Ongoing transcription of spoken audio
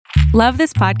Love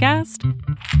this podcast?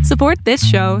 Support this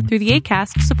show through the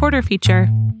Acast supporter feature.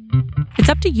 It's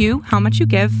up to you how much you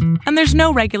give, and there's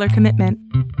no regular commitment.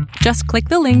 Just click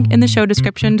the link in the show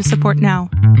description to support now.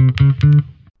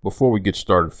 Before we get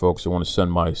started, folks, I want to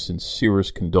send my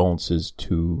sincerest condolences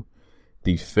to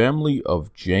the family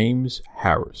of James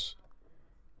Harris,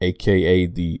 a.k.a.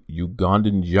 the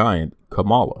Ugandan giant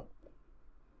Kamala.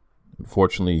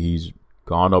 Unfortunately, he's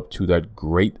gone up to that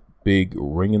great big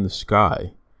ring in the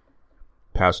sky.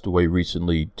 Passed away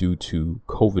recently due to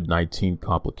COVID-19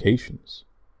 complications.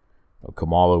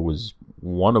 Kamala was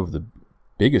one of the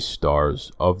biggest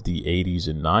stars of the 80s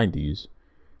and 90s.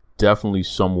 Definitely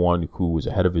someone who was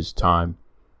ahead of his time.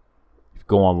 If you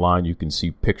go online, you can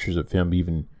see pictures of him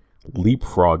even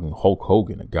leapfrogging Hulk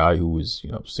Hogan, a guy who was,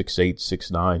 6'8",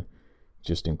 6'9",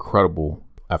 just incredible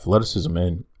athleticism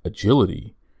and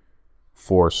agility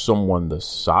for someone the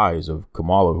size of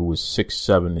Kamala, who was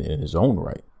 6'7" in his own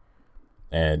right.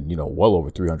 And, well over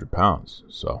 300 pounds.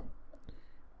 So,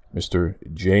 Mr.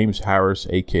 James Harris,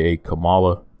 a.k.a.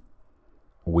 Kamala,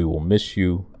 we will miss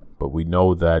you, but we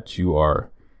know that you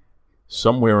are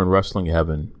somewhere in wrestling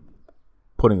heaven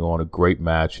putting on a great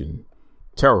match and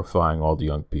terrifying all the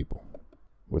young people.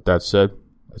 With that said,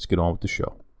 let's get on with the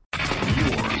show.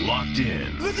 You're locked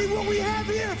in. Look at what we have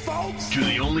here, folks. To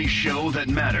the only show that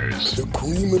matters. The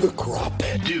cream of the crop.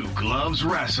 Duke Loves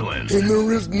Wrestling. And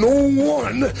there is no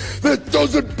one that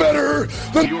does it better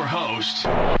than your host.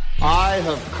 I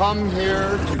have come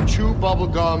here to chew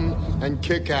bubblegum and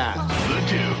kick ass. The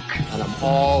Duke. And I'm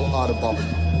all out of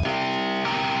bubblegum.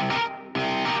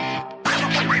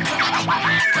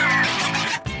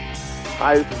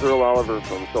 Hi, this is Earl Oliver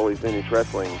from Sully's Vintage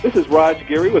Wrestling. This is Raj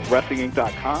Giri with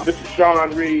WrestlingInc.com. This is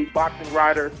Sean Reed, boxing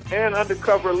writer and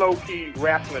undercover low-key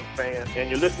wrestling fan,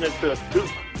 and you're listening to Duke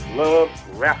Loves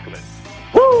Wrestling.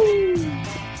 Woo!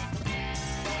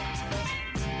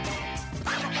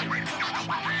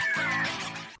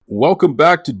 Welcome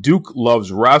back to Duke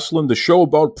Loves Wrestling, the show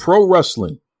about pro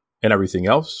wrestling and everything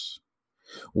else.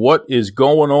 What is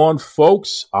going on,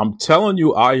 folks? I'm telling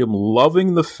you, I am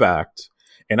loving the fact.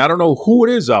 And I don't know who it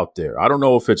is out there. I don't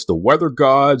know if it's the weather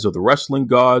gods or the wrestling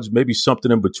gods, maybe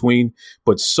something in between.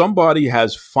 But somebody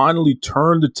has finally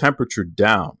turned the temperature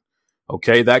down.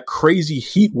 Okay, that crazy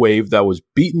heat wave that was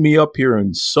beating me up here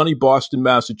in sunny Boston,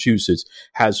 Massachusetts,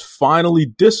 has finally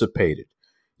dissipated.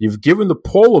 You've given the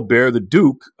polar bear, the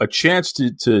Duke, a chance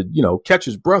to catch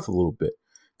his breath a little bit.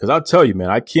 Because I'll tell you, man,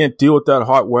 I can't deal with that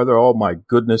hot weather. Oh, my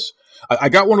goodness. I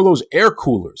got one of those air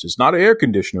coolers. It's not an air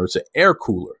conditioner. It's an air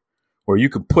cooler. Where you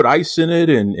can put ice in it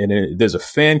and there's a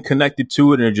fan connected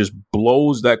to it and it just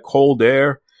blows that cold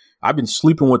air. I've been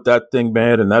sleeping with that thing,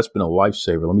 man, and that's been a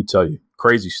lifesaver. Let me tell you,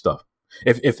 crazy stuff.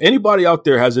 If anybody out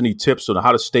there has any tips on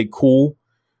how to stay cool,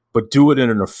 but do it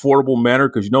in an affordable manner,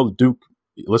 because the Duke,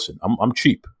 listen, I'm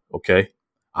cheap, okay?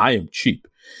 I am cheap.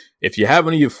 If you have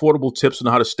any affordable tips on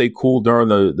how to stay cool during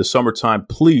the summertime,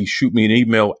 please shoot me an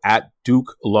email at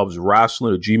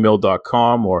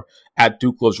DukeLovesWrestling@gmail.com or at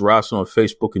Duke Loves Wrestling on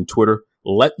Facebook and Twitter.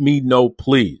 Let me know,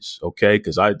 please, okay?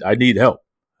 Because I need help.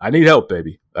 I need help,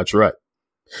 baby. That's right.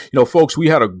 Folks, we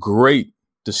had a great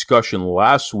discussion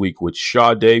last week with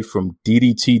Sade from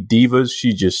DDT Divas.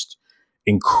 She's just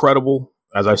incredible.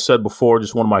 As I said before,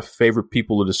 just one of my favorite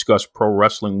people to discuss pro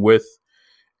wrestling with.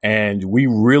 And we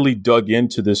really dug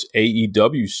into this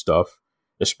AEW stuff,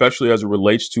 especially as it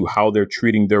relates to how they're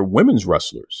treating their women's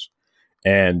wrestlers.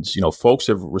 And, folks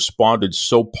have responded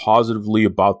so positively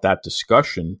about that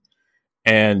discussion.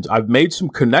 And I've made some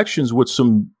connections with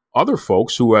some other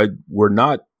folks who I were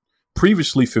not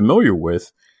previously familiar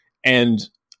with. And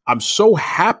I'm so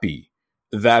happy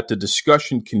that the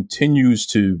discussion continues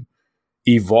to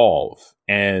evolve.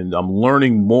 And I'm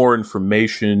learning more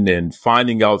information and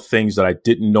finding out things that I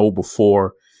didn't know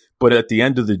before. But at the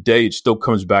end of the day, it still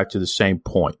comes back to the same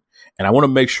point. And I want to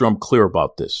make sure I'm clear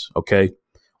about this, okay?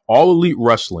 All Elite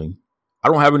Wrestling, I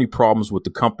don't have any problems with the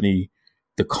company,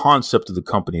 the concept of the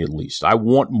company at least. I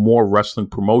want more wrestling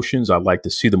promotions. I'd like to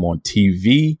see them on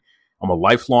TV. I'm a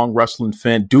lifelong wrestling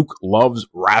fan. Duke loves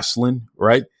wrestling,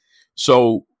 right?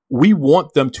 So we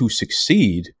want them to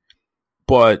succeed,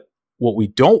 but what we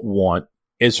don't want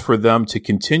is for them to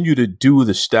continue to do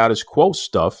the status quo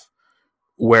stuff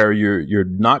where you're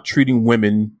not treating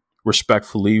women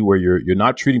respectfully, where you're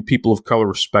not treating people of color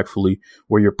respectfully,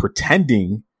 where you're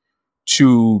pretending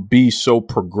to be so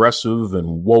progressive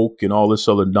and woke and all this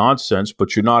other nonsense,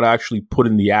 but you're not actually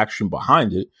putting the action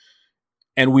behind it.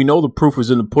 And we know the proof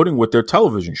is in the pudding with their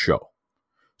television show.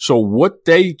 So what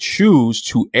they choose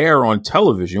to air on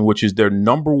television, which is their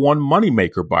number one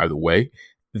moneymaker, by the way,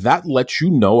 that lets you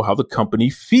know how the company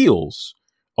feels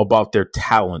about their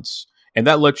talents, and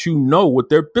that lets you know what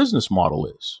their business model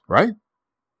is, right?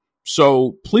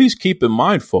 So please keep in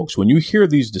mind, folks, when you hear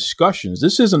these discussions,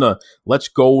 this isn't a let's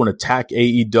go and attack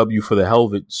AEW for the hell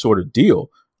of it sort of deal.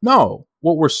 No,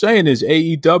 what we're saying is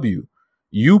AEW,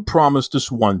 you promised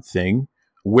us one thing.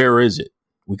 Where is it?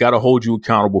 We got to hold you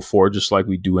accountable for it, just like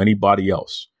we do anybody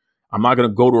else. I'm not going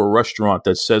to go to a restaurant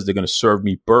that says they're going to serve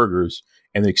me burgers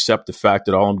and accept the fact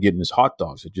that all I'm getting is hot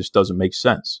dogs. It just doesn't make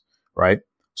sense, right?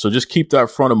 So just keep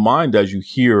that front of mind as you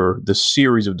hear the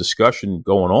series of discussion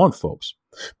going on, folks.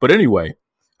 But anyway,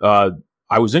 I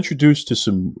was introduced to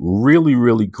some really,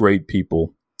 really great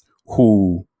people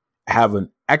who have an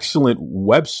excellent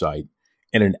website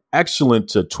and an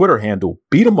excellent Twitter handle.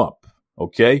 Beat 'em up,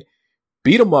 okay?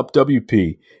 Beat 'em up,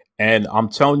 WP. And I'm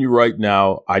telling you right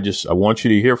now, I want you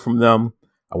to hear from them.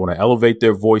 I want to elevate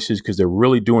their voices because they're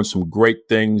really doing some great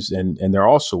things. And they're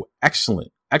also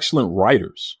excellent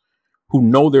writers who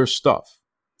know their stuff.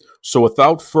 So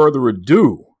without further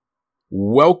ado,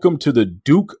 welcome to the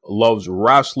Duke Loves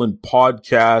Wrestling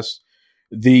podcast,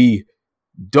 the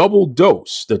double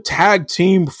dose, the tag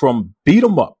team from Beat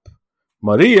 'em Up,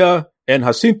 Maria and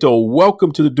Jacinto.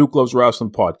 Welcome to the Duke Loves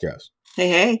Wrestling podcast.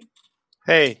 Hey,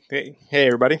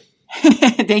 everybody.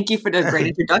 Thank you for the great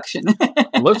introduction.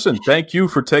 Listen, thank you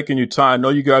for taking your time. I know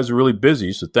you guys are really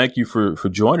busy, so thank you for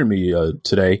joining me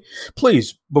today.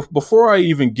 Please, before I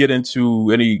even get into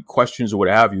any questions or what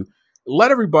have you,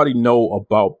 let everybody know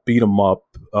about Beat 'em Up.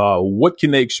 What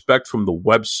can they expect from the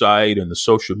website and the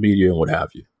social media and what have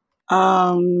you?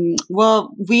 Well,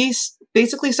 we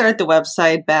basically started the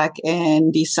website back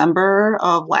in December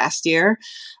of last year.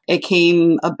 It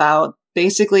came about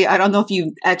basically, I don't know if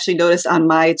you actually noticed on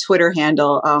my Twitter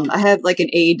handle, I had like an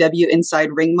AEW Inside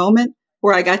Ring moment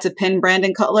where I got to pin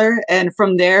Brandon Cutler. And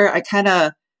from there, I kind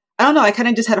of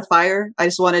just had a fire. I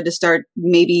just wanted to start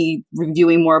maybe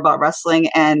reviewing more about wrestling.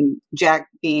 And Jack,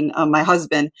 being my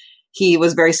husband, he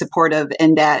was very supportive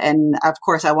in that. And of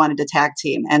course, I wanted to tag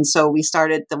team. And so we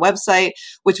started the website,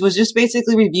 which was just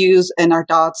basically reviews and our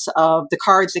thoughts of the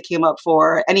cards that came up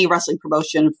for any wrestling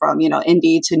promotion from,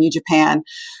 indie to New Japan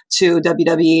to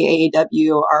WWE,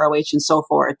 AEW, ROH, and so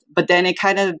forth. But then it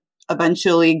kind of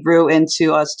eventually grew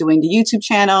into us doing the YouTube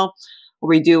channel.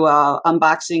 We do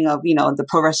unboxing of, the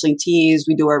pro wrestling tees.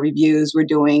 We do our reviews. We're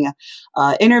doing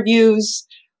interviews.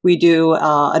 We do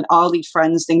an All Elite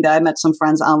Friends thing that I met some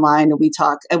friends online and we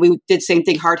talk, and we did same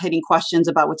thing, hard-hitting questions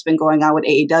about what's been going on with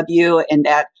AEW and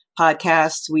that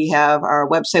podcast. We have our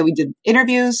website. We did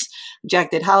interviews. Jack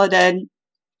did Holiday.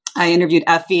 I interviewed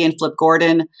Effie and Flip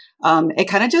Gordon. It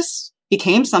kind of just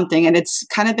became something, and it's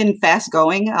kind of been fast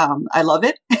going. I love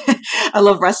it. I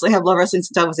love wrestling. I've loved wrestling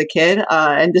since I was a kid.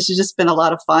 And this has just been a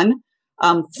lot of fun.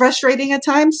 Frustrating at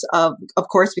times, of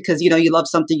course, because, you love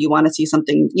something, you want to see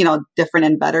something, different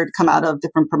and better to come out of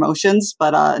different promotions.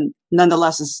 But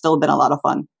nonetheless, it's still been a lot of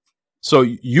fun. So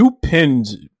you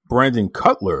pinned Brandon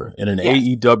Cutler in an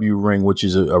AEW ring, which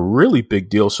is a really big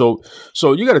deal. So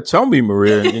you got to tell me,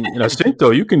 Maria, and I think,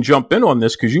 though, you can jump in on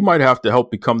this because you might have to help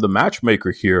become the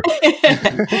matchmaker here.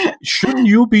 Shouldn't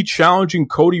you be challenging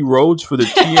Cody Rhodes for the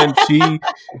TNT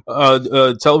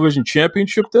television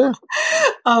championship there?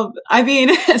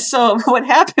 So what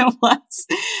happened was,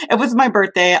 it was my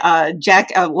birthday.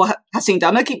 Jack, Jacinto,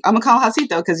 I'm gonna call him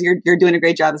Jacinto because you're doing a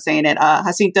great job of saying it.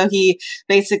 Jacinto, he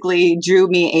basically drew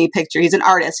me a picture. He's an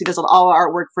artist. He does all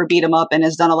artwork for Beat 'em Up and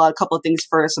has done a couple of things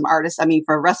for some artists.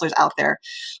 For wrestlers out there.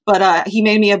 But he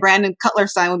made me a Brandon Cutler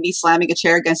sign with me slamming a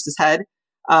chair against his head.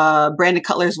 Brandon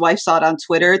Cutler's wife saw it on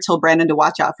Twitter, told Brandon to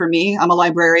watch out for me. I'm a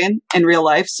librarian in real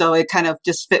life, so it kind of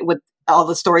just fit with all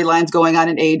the storylines going on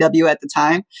in AEW at the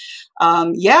time.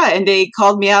 And they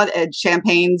called me out at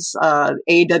Champagne's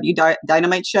AEW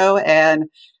Dynamite show, and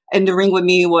in the ring with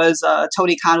me was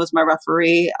Tony Khan was my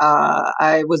referee.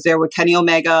 I was there with Kenny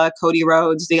Omega, Cody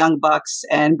Rhodes, the Young Bucks,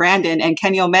 and Brandon. And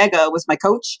Kenny Omega was my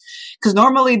coach. Because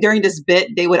normally during this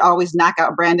bit, they would always knock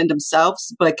out Brandon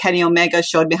themselves. But Kenny Omega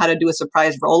showed me how to do a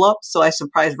surprise roll-up. So I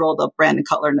surprise rolled up Brandon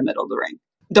Cutler in the middle of the ring.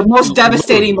 The most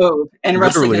devastating move in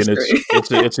wrestling history.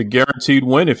 And it's a guaranteed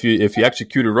win if you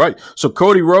execute it right. So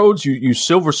Cody Rhodes, you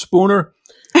silver spooner,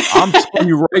 I'm telling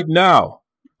you right now,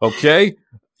 okay?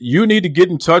 You need to get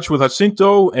in touch with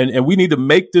Jacinto, and we need to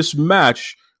make this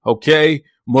match, okay?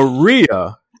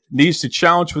 Maria needs to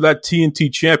challenge for that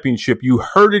TNT championship. You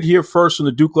heard it here first on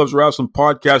the Duke Loves Wrestling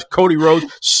podcast. Cody Rhodes,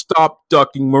 stop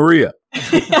ducking Maria.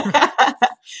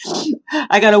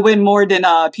 I got to win more than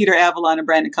Peter Avalon and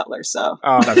Brandon Cutler. So.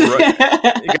 Oh, that's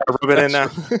right. You got to rub it in now.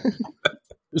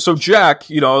 So, Jack,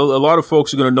 a lot of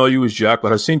folks are going to know you as Jack, but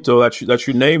Jacinto, that's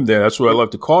your name there. That's what I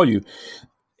love to call you.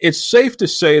 It's safe to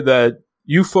say that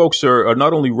you folks are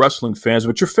not only wrestling fans,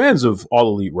 but you're fans of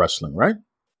All Elite Wrestling, right?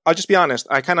 I'll just be honest.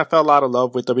 I kind of fell out of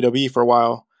love with WWE for a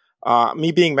while.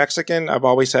 Me being Mexican, I've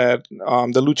always had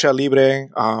the Lucha Libre,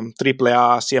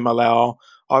 AAA, CMLL,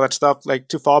 all that stuff like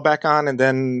to fall back on. And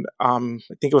then I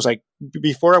think it was like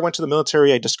before I went to the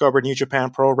military, I discovered New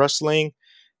Japan Pro Wrestling.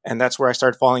 And that's where I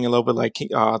started falling in love with like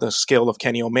the skill of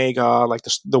Kenny Omega, like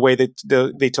the way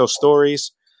they tell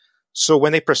stories. So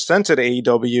when they presented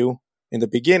AEW in the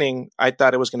beginning, I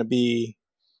thought it was going to be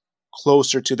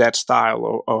closer to that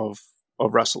style of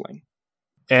wrestling.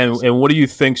 And what do you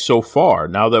think so far?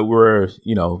 Now that we're,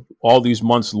 all these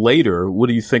months later, what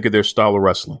do you think of their style of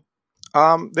wrestling?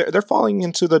 They're falling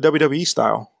into the WWE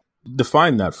style.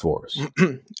 Define that for us.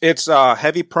 It's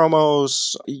heavy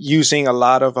promos, using a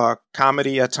lot of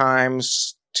comedy at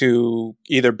times to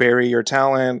either bury your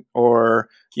talent or,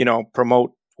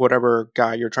 promote whatever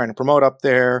guy you're trying to promote up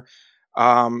there.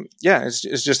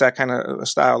 It's just that kind of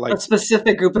style. Like a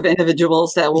specific group of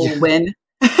individuals that will win.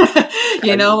 But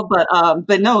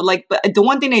the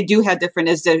one thing they do have different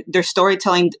is their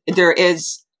storytelling. There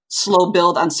is slow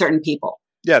build on certain people.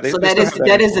 Yeah,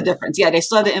 that is the difference. Yeah, they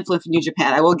still have the influence from New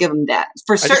Japan. I will give them that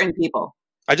for certain people.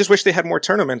 I just wish they had more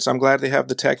tournaments. I'm glad they have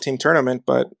the tag team tournament,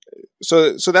 but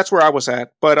so that's where I was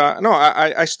at. But I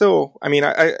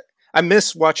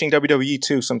miss watching WWE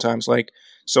too sometimes.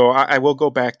 So I will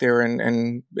go back there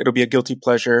and it'll be a guilty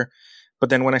pleasure. But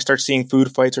then when I start seeing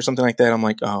food fights or something like that, I'm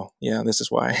like, oh yeah, this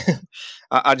is why.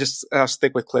 I'll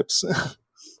stick with clips.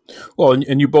 Well,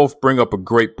 and you both bring up a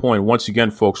great point. Once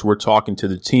again, folks, we're talking to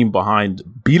the team behind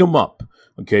Beat 'em Up.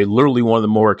 Okay, literally one of the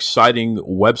more exciting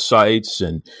websites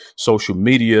and social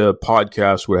media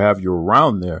podcasts, what have you,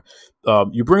 around there.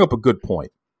 You bring up a good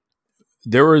point.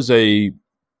 There is a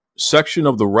section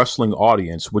of the wrestling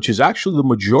audience, which is actually the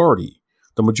majority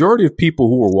of people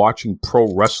who are watching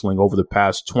pro wrestling over the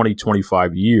past 20,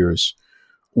 25 years.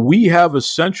 We have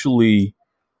essentially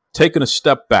taken a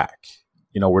step back.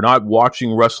 We're not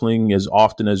watching wrestling as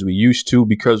often as we used to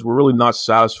because we're really not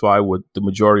satisfied with the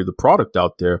majority of the product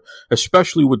out there,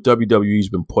 especially what WWE's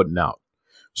been putting out.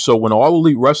 So when All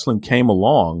Elite Wrestling came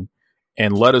along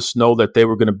and let us know that they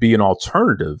were going to be an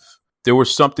alternative, there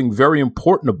was something very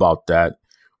important about that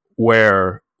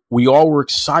where we all were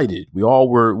excited. We all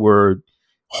were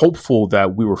hopeful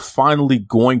that we were finally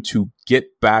going to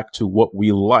get back to what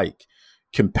we like.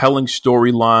 Compelling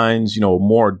storylines, a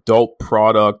more adult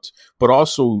product, but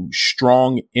also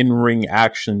strong in-ring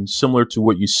action, similar to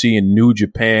what you see in New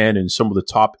Japan and some of the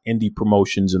top indie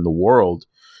promotions in the world.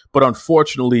 But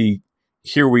unfortunately,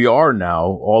 here we are now,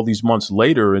 all these months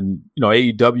later, and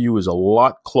AEW is a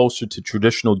lot closer to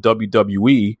traditional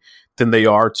WWE than they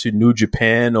are to New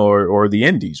Japan or the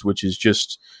indies, which is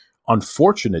just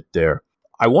unfortunate there.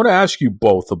 I want to ask you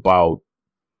both about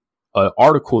an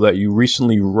article that you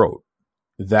recently wrote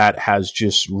that has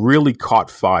just really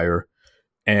caught fire,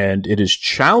 and it is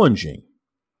challenging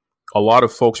a lot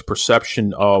of folks'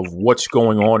 perception of what's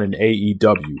going on in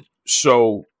AEW.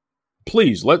 So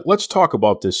please, let's talk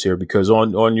about this here, because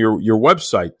on your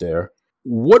website there,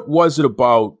 what was it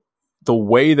about the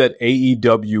way that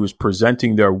AEW is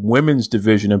presenting their women's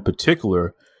division in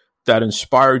particular that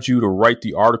inspired you to write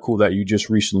the article that you just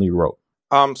recently wrote?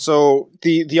 So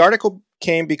the article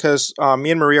came because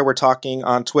me and Maria were talking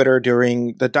on Twitter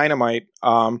during the Dynamite.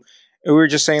 And we were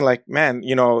just saying, like, man,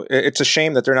 it's a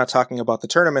shame that they're not talking about the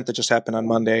tournament that just happened on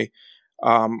Monday.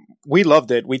 We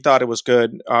loved it. We thought it was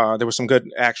good. There was some good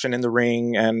action in the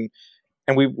ring, and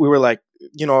we were like,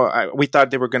 we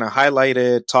thought they were going to highlight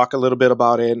it, talk a little bit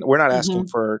about it. We're not asking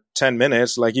for 10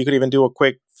 minutes. Like, you could even do a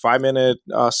quick 5-minute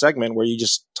segment where you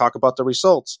just talk about the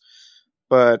results.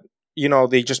 But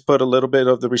they just put a little bit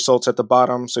of the results at the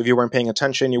bottom. So if you weren't paying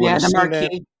attention, you wouldn't have seen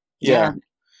it. Yeah.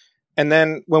 And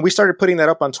then when we started putting that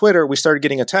up on Twitter, we started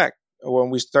getting attacked. When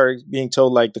we started being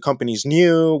told, like, the company's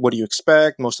new, what do you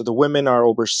expect? Most of the women are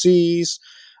overseas.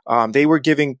 They were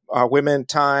giving women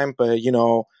time, but,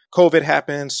 COVID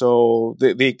happened. So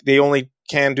they only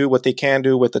can do what they can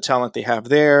do with the talent they have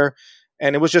there.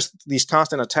 And it was just these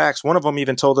constant attacks. One of them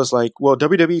even told us, like, well,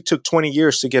 WWE took 20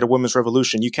 years to get a women's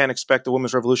revolution. You can't expect a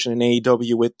women's revolution in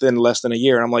AEW within less than a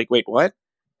year. And I'm like, wait, what?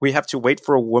 We have to wait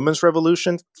for a women's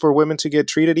revolution for women to get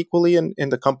treated equally in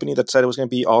the company that said it was going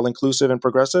to be all-inclusive and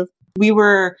progressive? We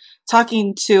were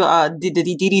talking to the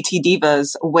DDT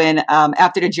Divas when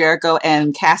after the Jericho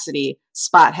and Cassidy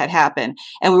spot had happened.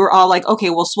 And we were all like, okay,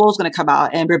 well, Swole's going to come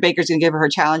out and Britt Baker's going to give her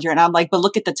challenger. And I'm like, but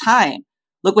look at the time.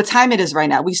 Look what time it is right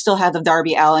now. We still have the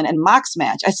Darby Allin and Mox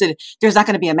match. I said, there's not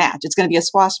going to be a match. It's going to be a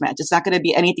squash match. It's not going to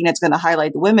be anything that's going to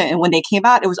highlight the women. And when they came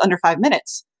out, it was under 5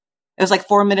 minutes. It was like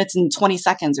 4 minutes and 20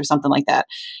 seconds or something like that.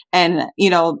 And,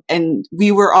 and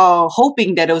we were all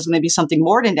hoping that it was going to be something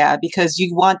more than that, because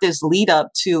you want this lead up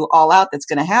to All Out that's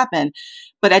going to happen.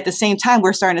 But at the same time,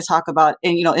 we're starting to talk about,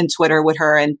 and, in Twitter with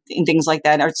her and things like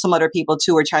that, or some other people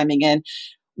too are chiming in.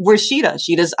 Where's Shida?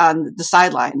 Shida's on the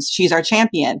sidelines. She's our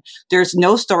champion. There's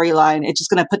no storyline. It's just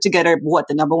going to put together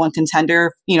the number one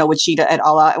contender, with Shida at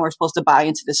All Out. And we're supposed to buy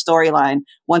into the storyline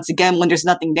once again when there's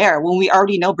nothing there. When we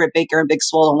already know Britt Baker and Big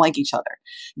Swole don't like each other,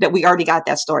 that we already got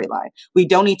that storyline. We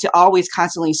don't need to always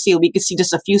constantly see. We could see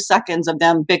just a few seconds of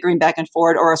them bickering back and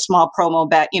forth, or a small promo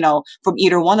back, from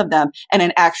either one of them, and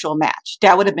an actual match.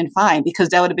 That would have been fine, because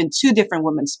that would have been two different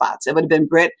women's spots. It would have been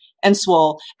Britt and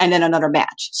Swole, and then another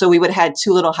match. So we would have had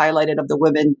two little highlighted of the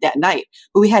women that night,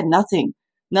 but we had nothing.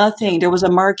 There was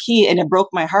a marquee, and it broke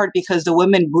my heart, because the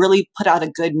women really put out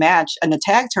a good match in the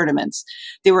tag tournaments.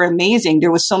 They were amazing.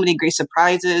 There was so many great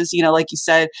surprises, like you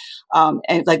said,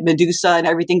 and like Medusa and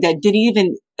everything that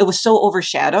it was so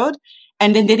overshadowed.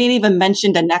 And then they didn't even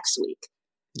mention the next week.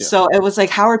 Yeah. So it was like,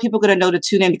 how are people going to know to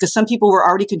tune in? Because some people were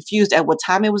already confused at what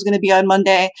time it was going to be on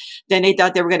Monday. Then they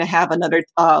thought they were going to have another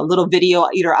little video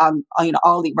either on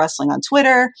All Elite Wrestling on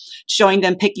Twitter, showing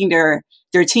them picking their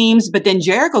teams. But then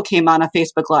Jericho came on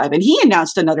Facebook Live and he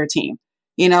announced another team.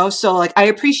 So like, I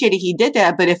appreciated he did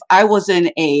that. But if I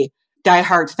wasn't a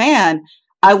diehard fan,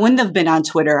 I wouldn't have been on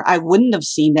Twitter. I wouldn't have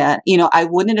seen that. I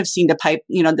wouldn't have seen the pipe,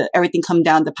 everything come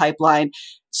down the pipeline.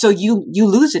 So you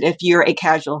lose it if you're a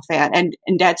casual fan, and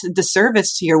that's a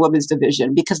disservice to your women's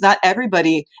division, because not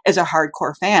everybody is a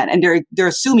hardcore fan, and they're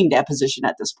assuming that position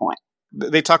at this point.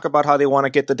 They talk about how they want to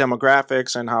get the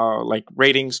demographics and how like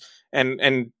ratings,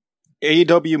 and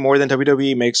AEW more than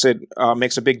WWE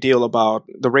makes a big deal about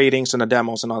the ratings and the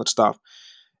demos and all that stuff.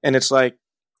 And it's like,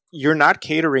 you're not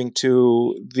catering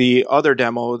to the other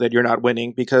demo that you're not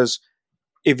winning, because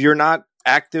if you're not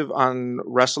active on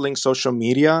wrestling social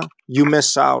media, you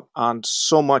miss out on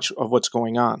so much of what's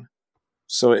going on.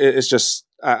 So it's just,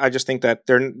 I just think that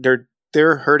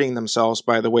they're hurting themselves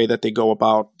by the way that they go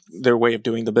about their way of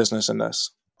doing the business in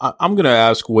this. I'm going to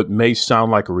ask what may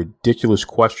sound like a ridiculous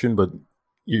question, but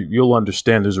you'll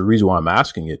understand there's a reason why I'm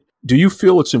asking it. Do you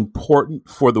feel it's important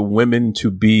for the women to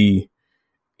be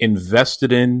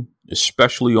invested in,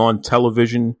 especially on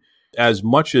television, as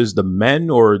much as the men,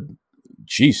 or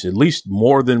at least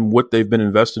more than what they've been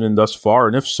invested in thus far?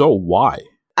 And if so, why?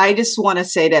 I just want to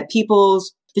say that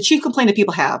the chief complaint that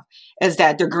people have is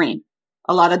that they're green.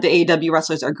 A lot of the AEW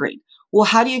wrestlers are green. Well,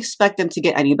 how do you expect them to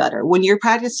get any better? When you're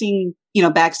practicing,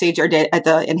 backstage or at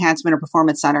the Enhancement or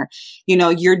Performance Center,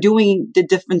 you're doing the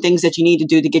different things that you need to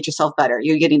do to get yourself better.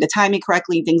 You're getting the timing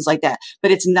correctly, things like that.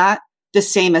 But it's not the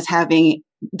same as having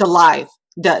the live,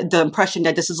 the impression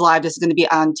that this is live, this is going to be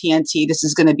on TNT, this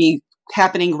is going to be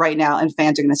happening right now, and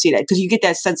fans are going to see that, because you get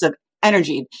that sense of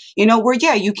energy, where,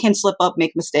 yeah, you can slip up,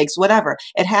 make mistakes, whatever,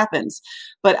 it happens.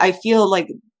 But I feel like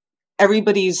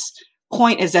everybody's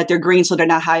point is that they're green, so they're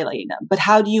not highlighting them. But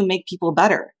how do you make people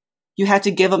better? You have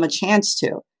to give them a chance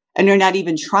to, and they're not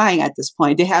even trying at this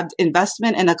point. They have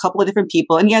investment in a couple of different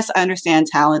people. And yes, I understand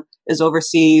talent is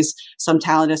overseas. Some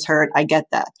talent is hurt. I get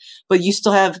that. But you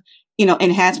still have,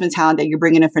 enhancement talent that you're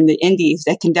bringing in from the indies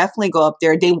that can definitely go up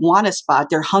there. They want a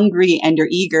spot. They're hungry and they're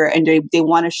eager, and they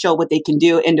want to show what they can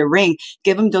do in the ring.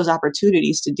 Give them those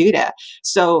opportunities to do that.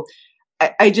 So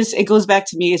it goes back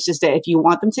to me. It's just that if you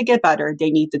want them to get better,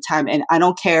 they need the time. And I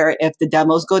don't care if the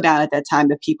demos go down at that time,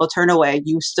 if people turn away,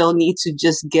 you still need to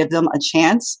just give them a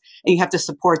chance, and you have to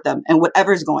support them and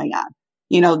whatever's going on.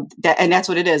 And that's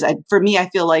what it is. For me, I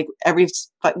feel like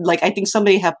I think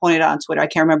somebody had pointed out on Twitter, I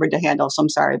can't remember the handle, so I'm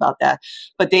sorry about that.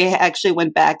 But they actually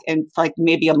went back and for like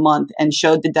maybe a month and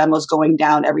showed the demos going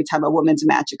down every time a women's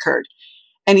match occurred.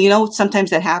 And, sometimes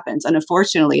that happens. And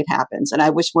unfortunately, it happens. And I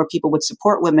wish more people would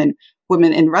support women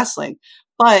in wrestling.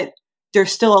 But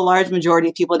there's still a large majority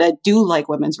of people that do like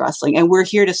women's wrestling, and we're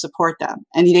here to support them.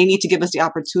 And they need to give us the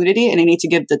opportunity, and they need to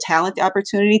give the talent the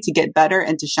opportunity to get better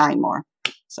and to shine more.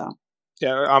 So.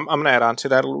 Yeah, I'm going to add on to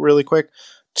that really quick.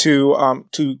 To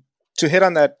hit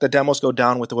on that, the demos go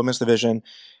down with the women's division.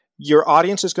 Your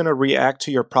audience is going to react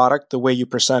to your product the way you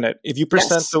present it. If you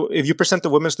present the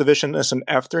women's division as an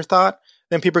afterthought,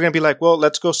 then people are going to be like, well,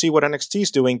 let's go see what NXT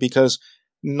is doing, because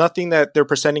nothing that they're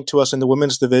presenting to us in the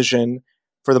women's division,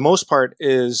 for the most part,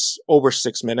 is over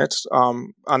 6 minutes.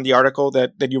 On the article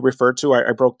that you referred to,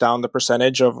 I broke down the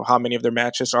percentage of how many of their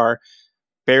matches are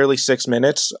barely 6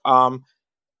 minutes.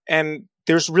 And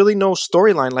there's really no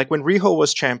storyline. Like when Riho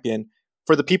was champion,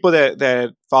 for the people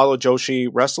that follow Joshi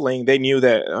wrestling, they knew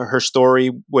that her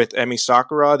story with Emi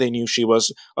Sakura, they knew she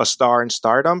was a star in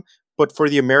Stardom, But for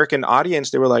the American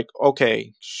audience, they were like,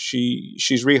 okay,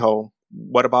 she's Riho.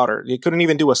 What about her? They couldn't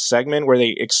even do a segment where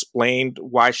they explained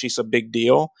why she's a big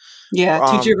deal. Yeah,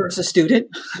 teacher versus student.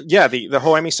 Yeah, the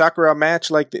whole Emi Sakura match,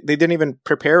 like they didn't even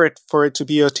prepare it for it to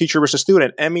be a teacher versus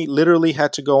student. Emi literally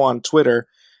had to go on Twitter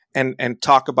and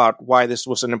talk about why this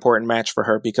was an important match for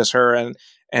her, because her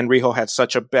and Riho had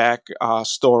such a back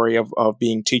story of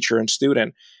being teacher and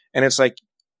student. And it's like,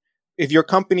 if your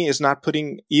company is not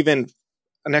putting even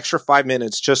an extra 5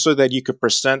 minutes just so that you could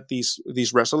present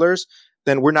these wrestlers,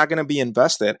 then we're not going to be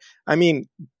invested. I mean,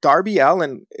 Darby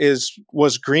Allin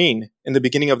was green in the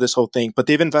beginning of this whole thing, but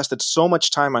they've invested so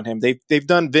much time on him. They've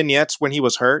done vignettes when he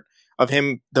was hurt of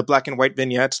him, the black and white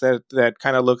vignettes that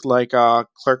kind of looked like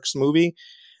Clerks movie.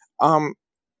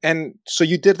 And so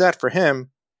you did that for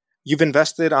him. You've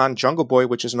invested on Jungle Boy,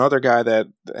 which is another guy that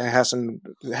hasn't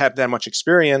had that much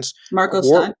experience. Marco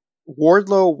Stunt.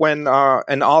 Wardlow, when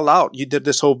in All Out, you did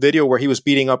this whole video where he was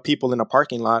beating up people in a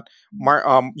parking lot.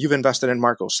 You've invested in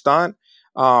Marco Stunt,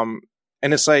 and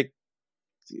it's like,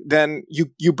 then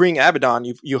you bring Abaddon,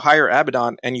 you hire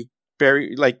Abaddon, and you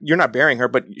bury, like, you're not burying her,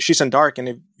 but she's in Dark, and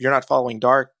if you're not following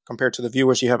Dark compared to the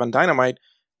viewers you have on Dynamite,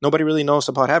 nobody really knows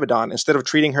about Abaddon. Instead of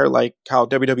treating her like how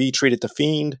WWE treated The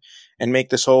Fiend and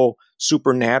make this whole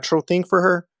supernatural thing for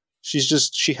her,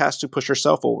 she has to push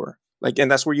herself over. Like,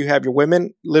 and that's where you have your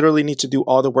women literally need to do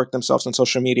all the work themselves on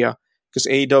social media, because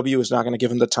AEW is not going to give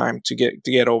them the time to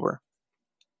get over.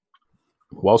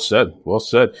 Well said. Well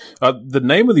said. The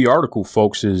name of the article,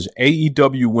 folks, is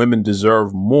AEW Women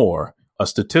Deserve More, a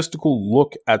statistical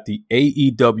look at the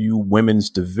AEW Women's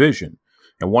Division.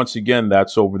 And once again,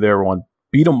 that's over there on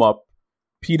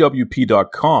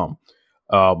beatemuppwp.com.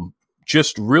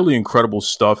 Just really incredible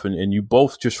stuff. And you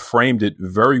both just framed it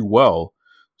very well.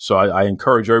 So I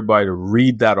encourage everybody to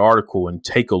read that article and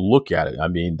take a look at it. I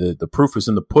mean, the proof is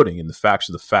in the pudding and the facts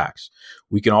are the facts.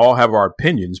 We can all have our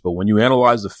opinions, but when you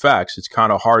analyze the facts, it's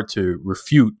kind of hard to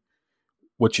refute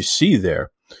what you see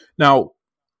there. Now,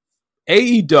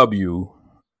 AEW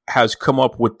has come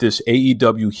up with this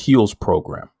AEW Heels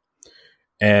program.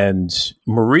 And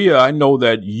Maria, I know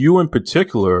that you in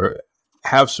particular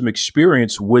have some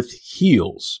experience with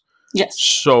heels. Yes.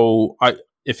 So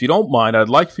if you don't mind, I'd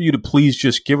like for you to please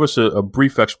just give us a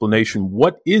brief explanation.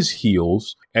 What is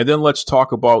heels? And then let's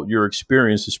talk about your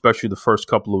experience, especially the first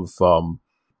couple of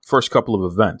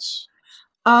events.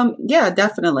 Yeah,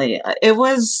 definitely. It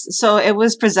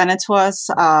was presented to us,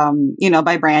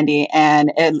 by Brandy,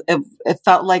 and it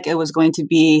felt like it was going to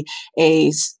be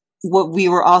what we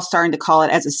were all starting to call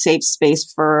it as a safe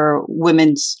space for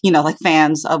women's, like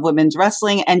fans of women's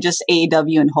wrestling and just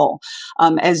AEW in whole.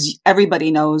 As everybody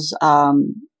knows,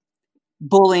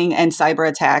 bullying and cyber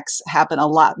attacks happen a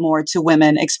lot more to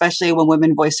women, especially when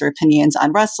women voice their opinions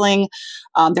on wrestling.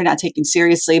 They're not taken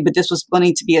seriously, but this was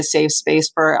going to be a safe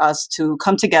space for us to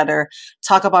come together,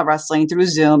 talk about wrestling through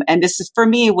Zoom. And this is, for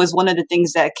me, was one of the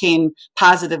things that came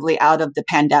positively out of the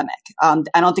pandemic. I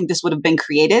don't think this would have been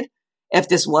created if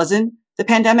this wasn't the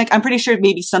pandemic. I'm pretty sure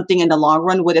maybe something in the long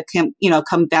run would have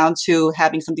come down to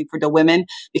having something for the women,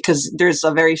 because there's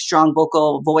a very strong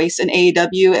vocal voice in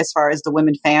AEW as far as the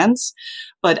women fans.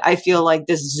 But I feel like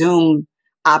this Zoom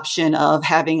option of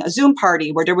having a Zoom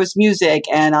party where there was music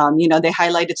and, they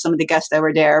highlighted some of the guests that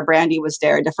were there. Brandy was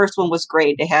there. The first one was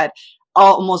great. They had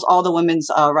almost all the women's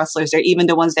wrestlers there, even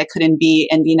the ones that couldn't be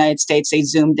in the United States. They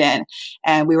zoomed in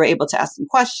and we were able to ask them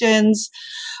questions.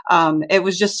 It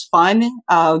was just fun.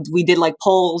 We did like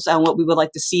polls on what we would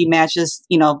like to see matches,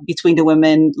 between the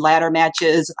women, ladder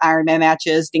matches, Iron Man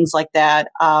matches, things like that.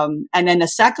 And then the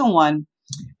second one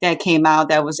that came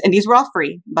out and these were all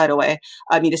free, by the way.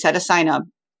 You just had to sign up.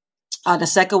 The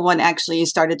second one actually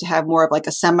started to have more of like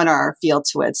a seminar feel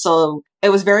to it. So it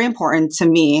was very important to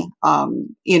me,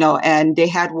 and they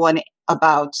had one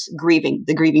about grieving,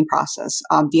 the grieving process,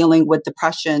 dealing with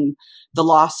depression, the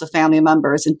loss of family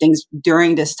members and things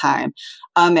during this time.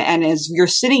 And as you're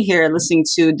sitting here listening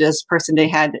to this person, they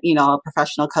had, a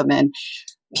professional come in,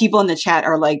 people in the chat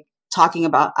are like, talking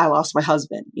about, I lost my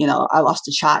husband, I lost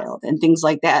a child and things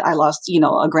like that. I lost,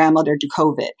 a grandmother to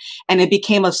COVID. And it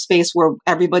became a space where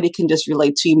everybody can just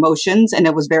relate to emotions, and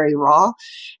it was very raw.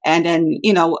 And then,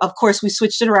 of course we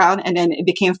switched it around and then it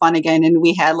became fun again. And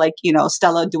we had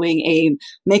Stella doing a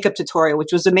makeup tutorial,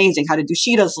 which was amazing, how to do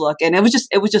Sheeta's look. And it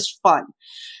was just fun.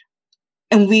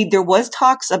 And there was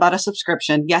talks about a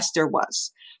subscription. Yes, there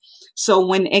was. So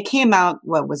when it came out,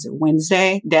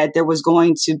 Wednesday, that there was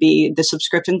going to be the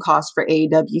subscription cost for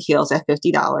AEW Heels at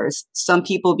 $50, some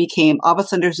people all of a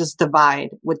sudden there's this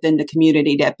divide within the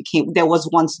community that was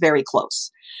once very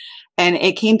close. And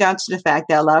it came down to the fact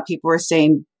that a lot of people were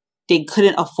saying they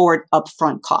couldn't afford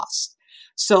upfront costs.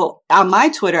 So on my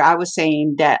Twitter, I was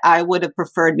saying that I would have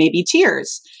preferred maybe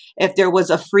tiers. If there was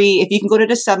if you can go to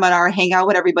the seminar, hang out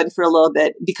with everybody for a little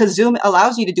bit, because Zoom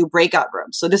allows you to do breakout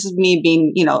rooms. So this is me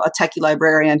being, a techie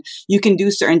librarian. You can do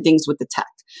certain things with the tech.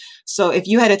 So if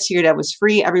you had a tier that was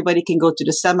free, everybody can go to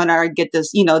the seminar, get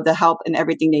this, the help and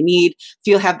everything they need,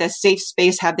 have that safe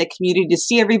space, have that community to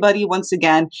see everybody once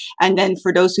again. And then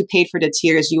for those who paid for the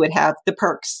tiers, you would have the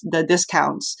perks, the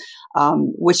discounts,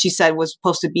 which she said was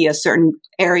supposed to be a certain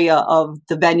area of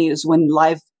the venues when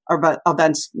live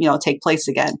events, take place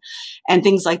again, and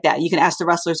things like that. You can ask the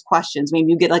wrestlers questions.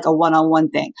 Maybe you get like a one-on-one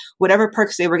thing. Whatever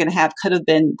perks they were going to have could have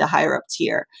been the higher up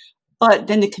tier. But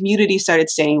then the community started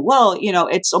saying, well,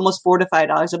 it's almost $4 to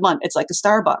 $5 a month. It's like a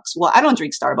Starbucks. Well, I don't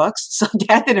drink Starbucks, so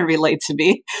that didn't relate to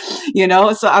me,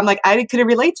 So I'm like, I couldn't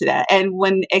relate to that. And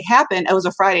when it happened, it was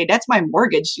a Friday. That's my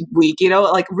mortgage week,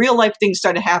 like real life things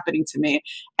started happening to me.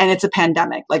 And it's a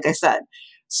pandemic, like I said.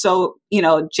 So,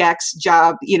 Jack's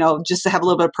job, just to have a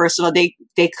little bit of personal,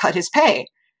 they cut his pay.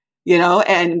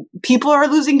 And people are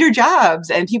losing their jobs,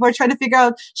 and people are trying to figure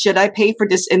out, should I pay for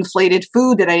this inflated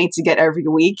food that I need to get every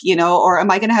week, or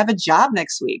am I going to have a job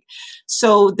next week?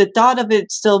 So the thought of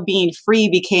it still being free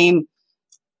became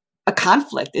a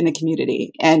conflict in the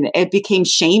community, and it became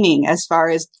shaming as far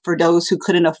as for those who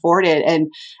couldn't afford it. And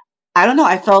I don't know,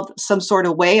 I felt some sort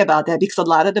of way about that, because a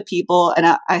lot of the people, and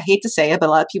I hate to say it, but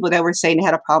a lot of people that were saying they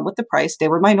had a problem with the price, they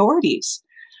were minorities.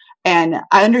 And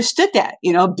I understood that,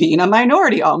 being a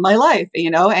minority all my life,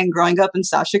 and growing up in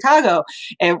South Chicago,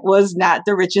 it was not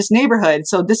the richest neighborhood.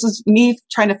 So this is me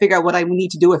trying to figure out what I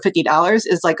need to do with $50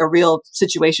 is like a real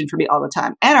situation for me all the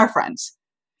time. And our friends,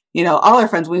 all our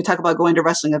friends, when we talk about going to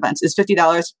wrestling events, is $50,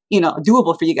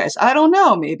 doable for you guys? I don't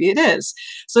know. Maybe it is.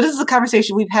 So this is a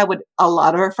conversation we've had with a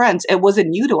lot of our friends. It wasn't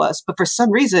new to us, but for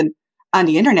some reason on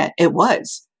the internet, it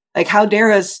was. Like, how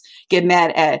dare us get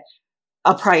mad at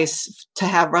a price to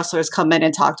have wrestlers come in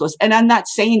and talk to us. And I'm not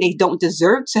saying they don't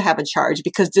deserve to have a charge,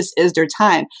 because this is their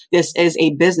time. This is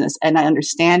a business, and I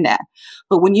understand that.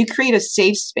 But when you create a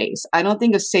safe space, I don't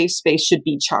think a safe space should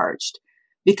be charged,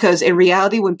 because in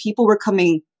reality, when people were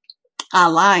coming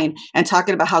online and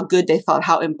talking about how good they felt,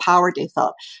 how empowered they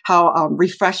felt, how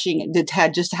refreshing it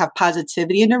had just to have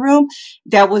positivity in the room,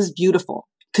 that was beautiful,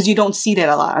 because you don't see that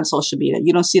a lot on social media.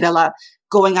 You don't see that a lot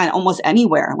going on almost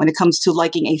anywhere when it comes to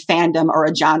liking a fandom or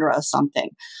a genre or something.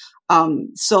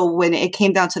 So when it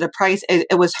came down to the price,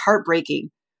 it was heartbreaking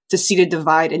to see the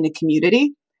divide in the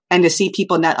community and to see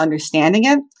people not understanding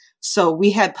it. So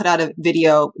we had put out a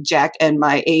video, Jack and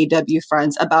my AEW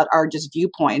friends, about our just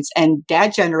viewpoints, and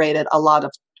that generated a lot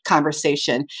of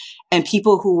conversation. And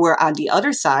people who were on the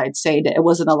other side, say that it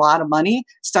wasn't a lot of money,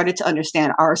 started to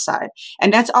understand our side.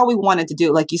 And that's all we wanted to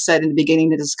do. Like you said in the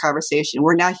beginning of this conversation,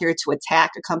 we're not here to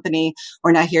attack a company.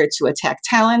 We're not here to attack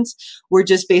talent. We're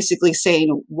just basically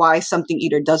saying why something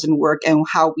either doesn't work and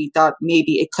how we thought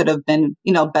maybe it could have been,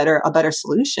 a better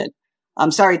solution.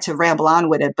 I'm sorry to ramble on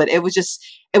with it, but it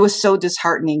was so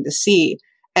disheartening to see.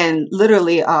 And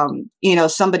literally,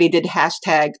 somebody did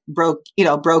hashtag broke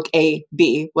a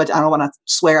B, which I don't want to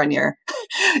swear on your,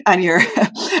 on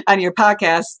your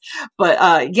podcast,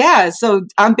 but, so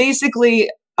I'm basically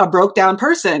a broke down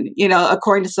person,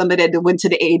 according to somebody that went to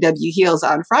the AEW Heels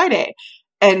on Friday.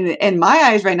 And in my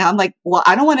eyes right now, I'm like, well,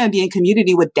 I don't want to be in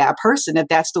community with that person if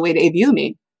that's the way they view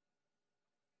me.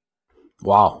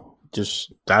 Wow.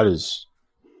 That is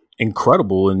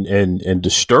incredible and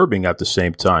disturbing at the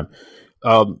same time.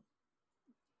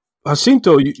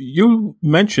 Jacinto, you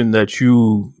mentioned that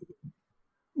you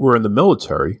were in the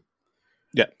military.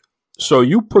 Yeah. So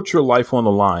you put your life on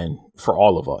the line for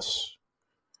all of us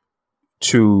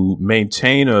to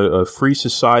maintain a free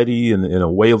society and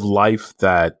a way of life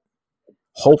that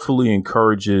hopefully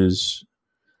encourages,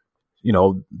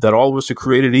 that all of us are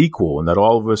created equal and that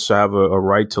all of us have a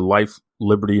right to life,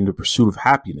 liberty, and the pursuit of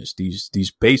happiness.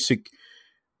 These basic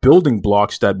building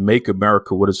blocks that make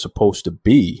America what it's supposed to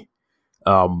be.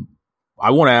 I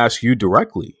want to ask you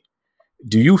directly,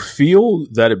 do you feel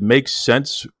that it makes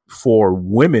sense for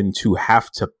women to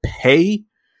have to pay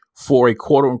for a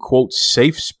quote unquote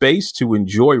safe space to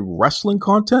enjoy wrestling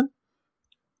content?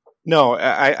 No,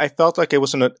 I felt like it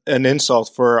was an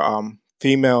insult for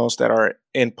females that are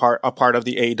a part of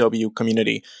the AEW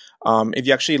community. If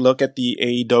you actually look at the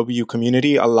AEW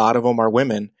community, a lot of them are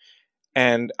women.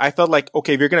 And I felt like,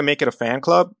 okay, if you're going to make it a fan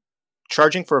club,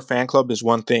 charging for a fan club is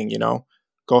one thing,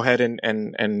 go ahead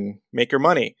and make your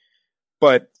money.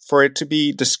 But for it to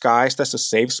be disguised as a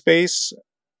safe space,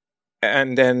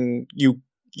 and then you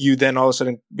you then all of a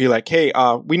sudden be like, hey,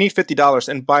 we need $50.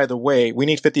 And by the way, we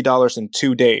need $50 in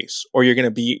 2 days, or you're going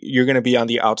to be on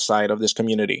the outside of this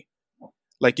community.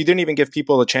 Like, you didn't even give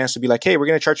people a chance to be like, hey, we're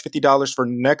going to charge $50 for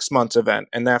next month's event.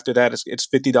 And after that, it's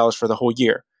 $50 for the whole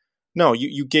year. No,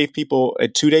 you gave people a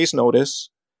 2 days notice.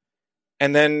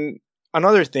 And then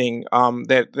another thing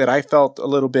that I felt a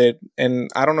little bit, and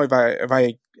I don't know if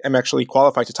I am actually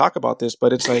qualified to talk about this,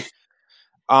 but it's like,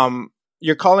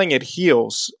 you're calling it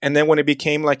heels. And then when it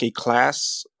became like a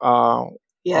class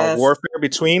warfare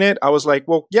between it, I was like,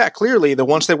 well, yeah, clearly the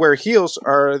ones that wear heels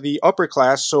are the upper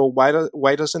class. So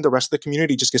why doesn't the rest of the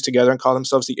community just get together and call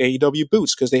themselves the AEW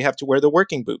boots? Because they have to wear the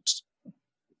working boots.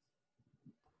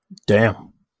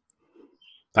 Damn.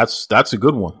 That's a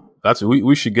good one.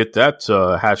 We should get that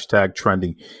hashtag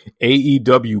trending.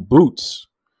 AEW boots.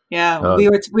 Yeah,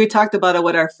 we talked about it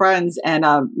with our friends, and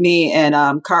me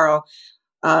and Carl.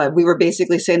 We were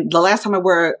basically saying the last time I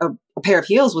wore a pair of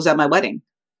heels was at my wedding.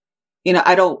 You know,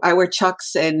 I wear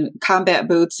Chucks and combat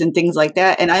boots and things like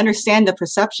that. And I understand the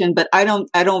perception, but I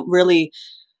don't really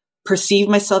perceive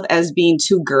myself as being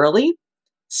too girly.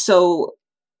 So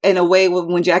in a way,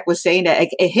 when Jack was saying that,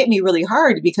 it hit me really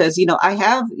hard because, you know, I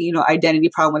have, you know, identity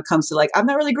problem when it comes to like, I'm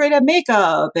not really great at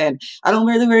makeup and I don't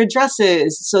really wear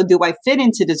dresses. So do I fit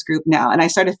into this group now? And I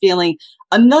started feeling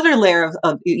another layer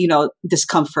of you know,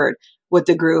 discomfort with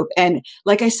the group. And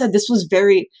like I said, this was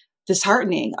very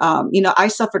disheartening. You know, I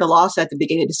suffered a loss at the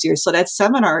beginning of this year. So that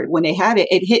seminar, when they had it,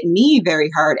 it hit me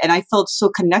very hard. And I felt so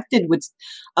connected with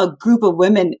a group of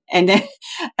women. And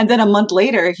then a month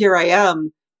later, here I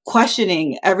am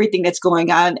questioning everything that's going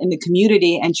on in the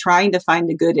community and trying to find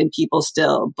the good in people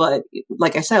still. But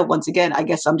like I said, once again, I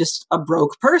guess I'm just a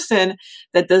broke person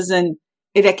that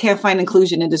can't find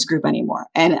inclusion in this group anymore.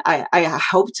 And I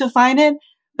hope to find it.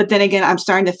 But then again, I'm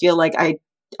starting to feel like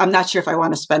I'm not sure if I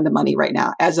want to spend the money right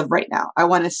now, as of right now. I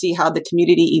want to see how the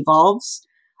community evolves.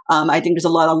 I think there's a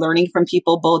lot of learning from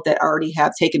people, both that already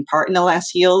have taken part in the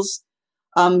Last Heels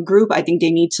group. I think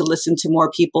they need to listen to more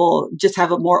people, just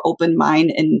have a more open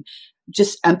mind and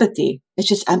just empathy. It's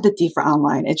just empathy for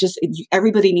online.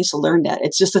 Everybody needs to learn that.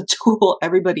 It's just a tool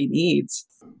everybody needs.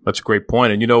 That's a great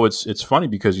point. And, you know, it's funny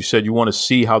because you said you want to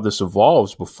see how this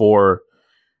evolves before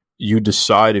you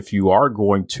decide if you are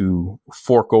going to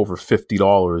fork over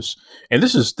 $50. And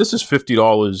this is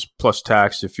 $50 plus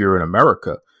tax if you're in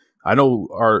America. I know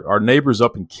our neighbors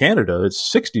up in Canada, it's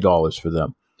 $60 for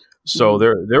them. So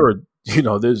there are, you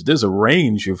know, there's a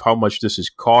range of how much this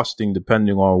is costing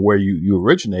depending on where you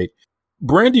originate.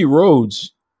 Brandi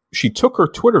Rhodes, she took her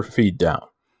Twitter feed down.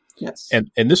 Yes.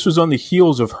 And this was on the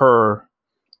heels of her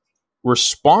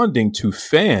responding to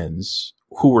fans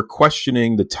who were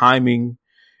questioning the timing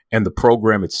and the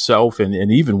program itself and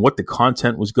even what the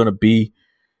content was going to be.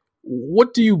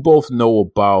 What do you both know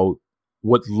about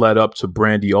what led up to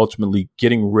Brandi ultimately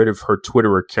getting rid of her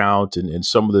Twitter account and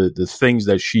some of the things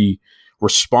that she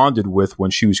responded with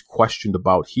when she was questioned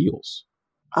about heels?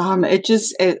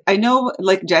 I know,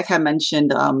 like Jack had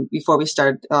mentioned before we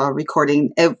started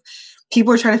recording, if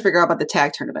people were trying to figure out about the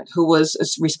tag tournament, who was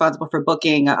responsible for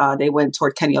booking. They went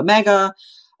toward Kenny Omega.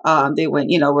 They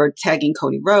went, were tagging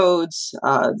Cody Rhodes.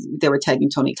 They were tagging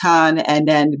Tony Khan. And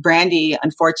then Brandi,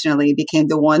 unfortunately, became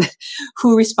the one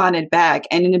who responded back.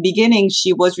 And in the beginning,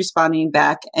 she was responding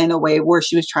back in a way where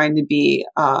she was trying to be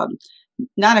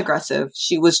non-aggressive.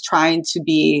 She was trying to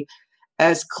be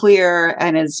as clear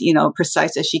and as,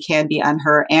 precise as she can be on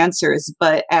her answers.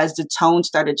 But as the tone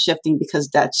started shifting, because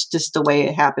that's just the way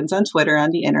it happens on Twitter,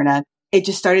 on the internet, it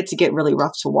just started to get really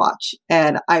rough to watch.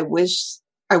 And I wish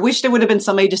there would have been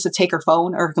somebody just to take her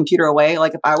phone or her computer away.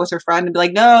 Like if I was her friend and be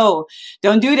like, no,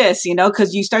 don't do this,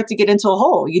 because you start to get into a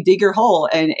hole. You dig your hole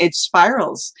and it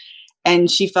spirals.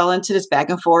 And she fell into this back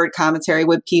and forward commentary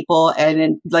with people. And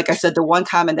then, like I said, the one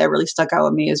comment that really stuck out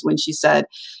with me is when she said,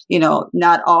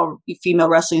 not all female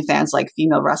wrestling fans like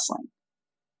female wrestling.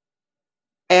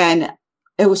 And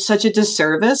it was such a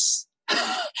disservice,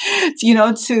 I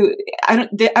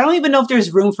don't even know if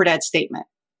there's room for that statement.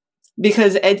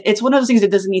 Because it's one of those things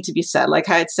that doesn't need to be said. Like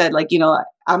I had said,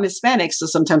 I'm Hispanic, so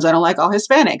sometimes I don't like all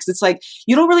Hispanics. It's like,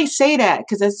 you don't really say that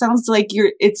because it sounds like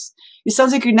it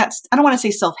sounds like you're not, I don't want to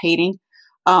say self-hating,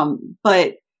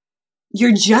 but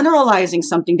you're generalizing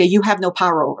something that you have no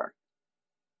power over.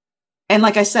 And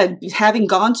like I said, having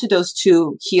gone to those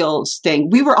two heels thing,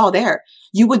 we were all there.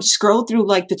 You would scroll through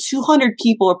like the 200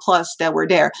 people or plus that were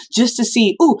there just to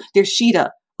see, ooh, there's Shida.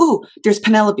 Ooh, there's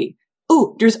Penelope.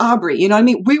 Ooh, there's Aubrey. You know what I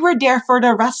mean? We were there for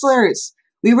the wrestlers.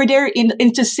 We were there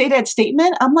and to say that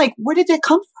statement, I'm like, where did that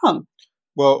come from?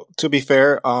 Well, to be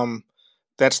fair,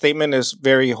 that statement is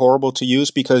very horrible to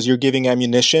use because you're giving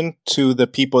ammunition to the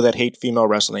people that hate female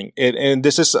wrestling. And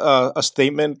this is a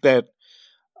statement that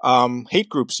hate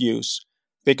groups use.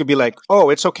 They could be like, oh,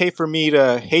 it's okay for me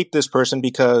to hate this person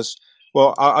because,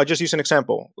 well, I'll just use an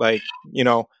example. Like,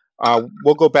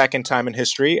 we'll go back in time in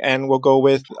history and we'll go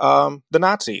with the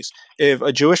Nazis. If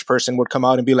a Jewish person would come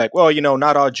out and be like, well,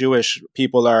 not all Jewish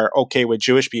people are okay with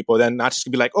Jewish people, then Nazis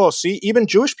could be like, oh, see, even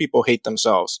Jewish people hate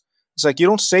themselves. It's like, you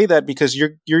don't say that because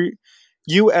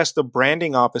you as the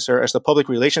branding officer, as the public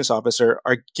relations officer,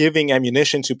 are giving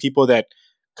ammunition to people that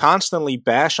constantly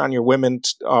bash on your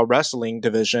women's wrestling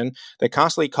division, that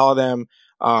constantly call them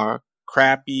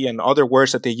crappy and other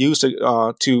words that they use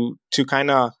to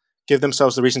kind of give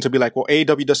themselves the reason to be like, well,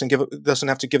 AEW doesn't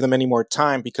have to give them any more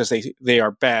time because they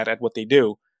are bad at what they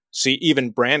do. See,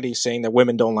 even Brandy's saying that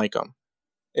women don't like them.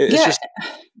 It's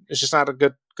just not a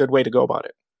good way to go about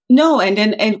it. No,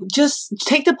 and just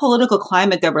take the political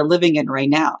climate that we're living in right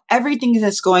now. Everything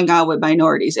that's going on with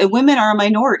minorities, and women are a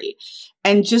minority.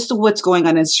 And just what's going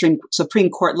on in Supreme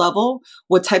Court level,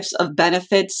 what types of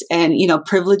benefits and,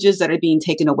 privileges that are being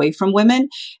taken away from women,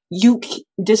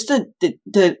 it's the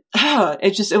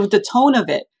tone of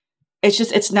it.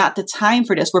 It's not the time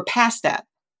for this. We're past that.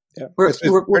 Yeah. We're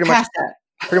past that.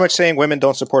 Pretty much saying women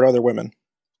don't support other women.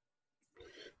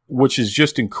 Which is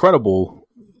just incredible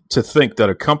to think that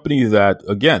a company that,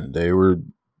 again, they were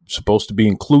supposed to be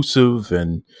inclusive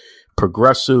and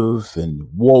progressive and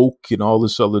woke and all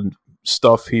this other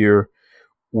stuff here,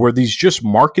 were these just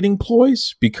marketing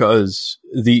ploys? Because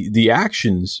the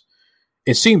actions,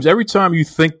 it seems every time you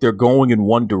think they're going in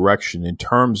one direction in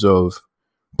terms of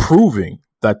proving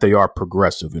that they are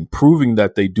progressive and proving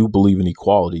that they do believe in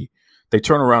equality, they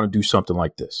turn around and do something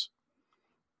like this,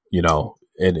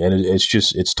 and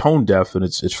it's tone deaf and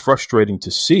it's frustrating to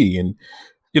see. And,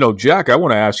 Jack, I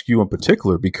want to ask you in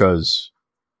particular because,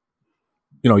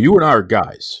 you and I are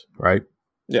guys, right?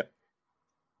 Yeah.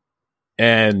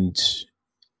 And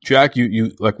Jack,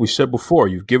 you like we said before,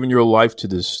 you've given your life to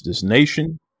this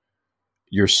nation.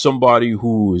 You're somebody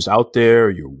who is out there.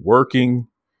 You're working.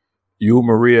 You and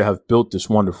Maria have built this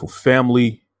wonderful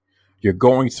family. You're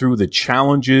going through the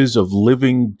challenges of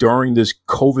living during this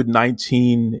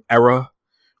COVID-19 era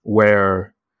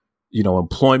where,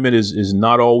 employment is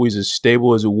not always as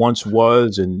stable as it once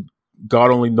was. And God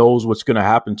only knows what's going to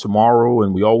happen tomorrow.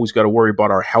 And we always got to worry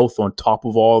about our health on top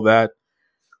of all that.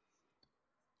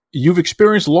 You've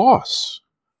experienced loss,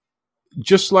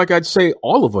 just like I'd say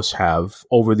all of us have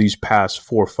over these past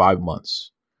 4 or 5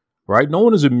 months, right? No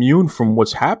one is immune from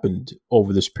what's happened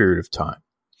over this period of time.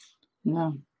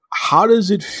 No. How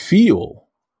does it feel?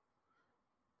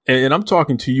 And I'm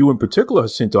talking to you in particular,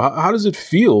 Jacinto. How does it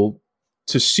feel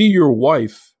to see your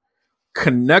wife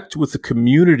connect with the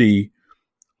community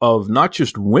of not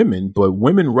just women, but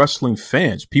women wrestling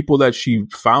fans, people that she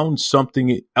found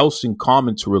something else in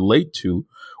common to relate to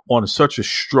on such a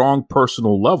strong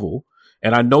personal level?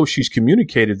 And I know she's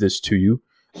communicated this to you.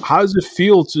 How does it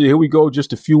feel to, here we go,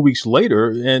 just a few weeks later,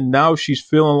 and now she's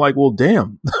feeling like, well,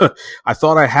 damn, I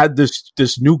thought I had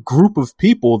this new group of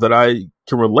people that I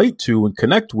can relate to and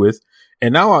connect with,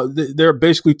 and now they're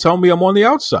basically telling me I'm on the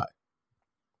outside.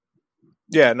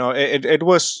 Yeah, no,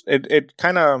 it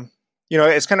kind of,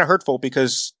 it's kind of hurtful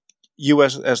because you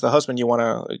as the husband, you want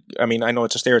to, I know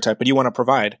it's a stereotype, but you want to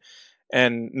provide.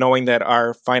 And knowing that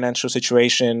our financial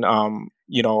situation,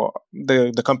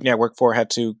 the company I work for had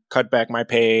to cut back my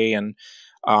pay, and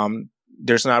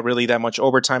there's not really that much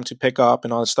overtime to pick up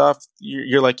and all that stuff.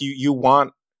 You're like, you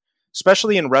want,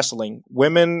 especially in wrestling,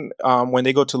 women, when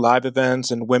they go to live events,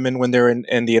 and women when they're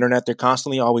in the internet, they're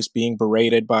constantly always being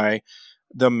berated by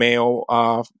the male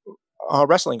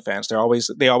wrestling fans.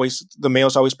 The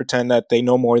males always pretend that they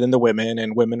know more than the women,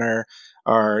 and women are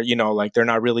like they're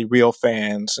not really real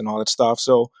fans and all that stuff.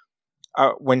 So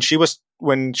when she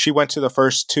went to the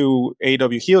first 2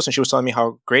 AEW Heels, and she was telling me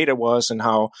how great it was and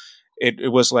how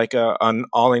it was like an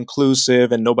all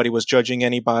inclusive and nobody was judging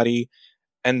anybody.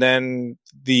 And then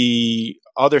the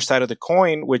other side of the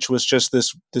coin, which was just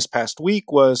this past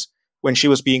week, was when she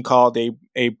was being called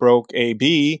a broke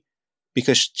AB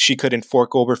because she couldn't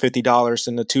fork over $50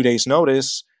 in the 2 days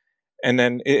notice. And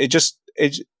then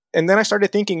and then I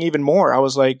started thinking even more. I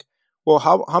was like, well,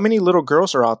 how many little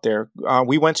girls are out there?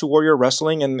 We went to Warrior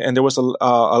Wrestling, and there was a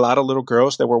lot of little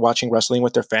girls that were watching wrestling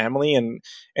with their family, and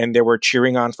they were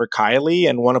cheering on for Kylie,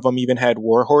 and one of them even had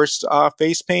Warhorse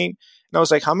face paint. And I was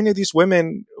like, how many of these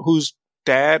women whose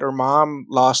dad or mom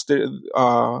lost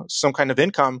some kind of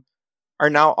income are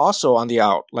now also on the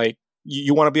out? Like,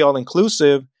 you want to be all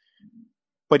inclusive,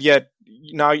 but yet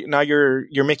now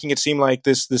you're making it seem like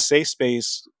this safe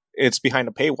space, it's behind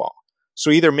a paywall. So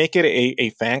either make it a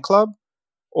fan club,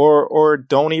 or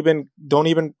don't even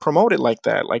promote it like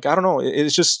that. Like, I don't know. It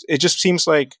just seems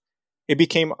like it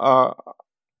became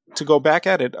to go back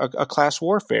at it, a class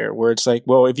warfare where it's like,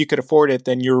 well, if you could afford it,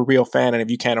 then you're a real fan, and if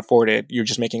you can't afford it, you're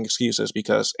just making excuses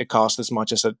because it costs as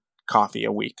much as a coffee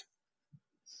a week.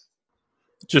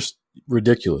 Just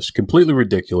ridiculous, completely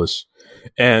ridiculous.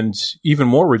 And even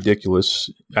more ridiculous,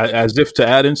 as if to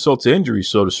add insult to injury,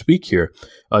 so to speak here,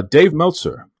 Dave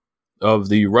Meltzer of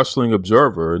the Wrestling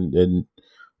Observer, and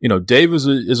you know, Dave is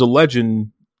a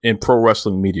legend in pro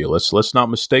wrestling media. Let's not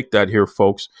mistake that here,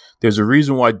 folks. There's a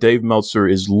reason why Dave Meltzer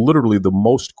is literally the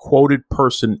most quoted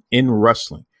person in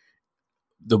wrestling.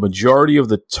 The majority of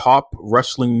the top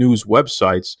wrestling news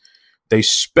websites, they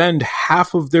spend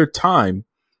half of their time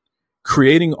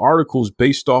creating articles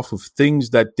based off of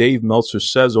things that Dave Meltzer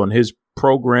says on his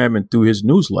program and through his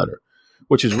newsletter,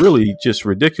 which is really just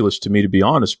ridiculous to me, to be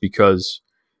honest, because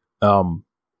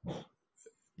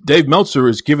Dave Meltzer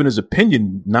is giving his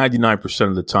opinion 99%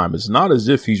 of the time. It's not as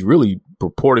if he's really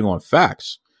reporting on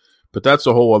facts, but that's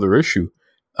a whole other issue.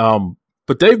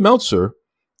 But Dave Meltzer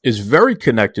is very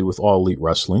connected with All Elite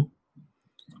Wrestling,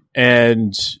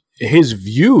 and his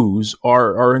views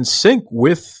are in sync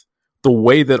with the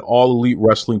way that All Elite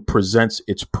Wrestling presents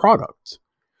its product.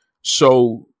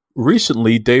 So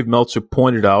recently, Dave Meltzer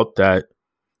pointed out that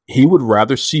he would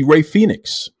rather see Rey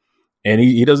Fenix, and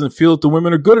he doesn't feel that the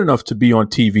women are good enough to be on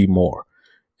TV more.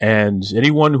 And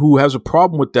anyone who has a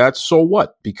problem with that, so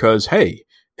what? Because, hey,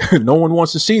 no one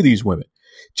wants to see these women.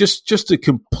 Just a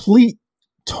complete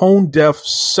tone-deaf,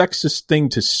 sexist thing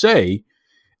to say.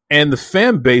 And the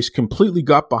fan base completely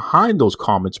got behind those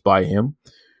comments by him.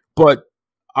 But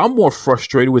I'm more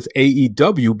frustrated with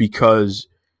AEW because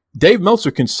Dave Meltzer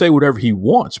can say whatever he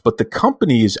wants, but the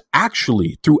company is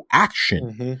actually, through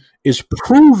action, is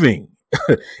proving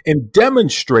and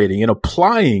demonstrating and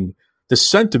applying the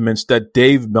sentiments that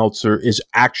Dave Meltzer is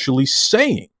actually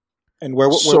saying. And where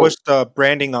was the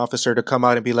branding officer to come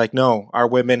out and be like, no, our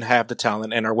women have the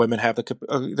talent and our women have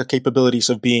the capabilities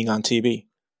of being on TV?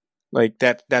 Like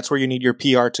that's where you need your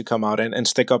PR to come out and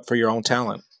stick up for your own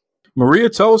talent. Maria,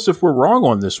 tell us if we're wrong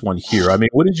on this one here. I mean,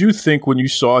 what did you think when you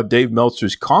saw Dave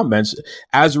Meltzer's comments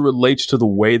as it relates to the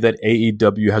way that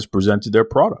AEW has presented their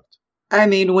product? I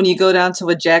mean, when you go down to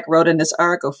what Jack wrote in this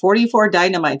article, 44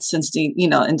 Dynamites since the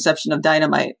inception of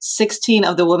Dynamite, 16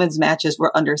 of the women's matches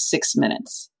were under 6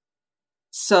 minutes.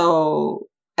 So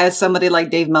as somebody like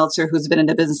Dave Meltzer, who's been in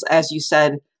the business, as you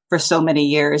said, for so many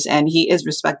years, and he is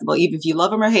respectable, even if you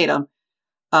love him or hate him,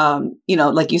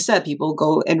 like you said, people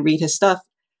go and read his stuff.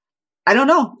 I don't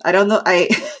know.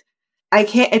 I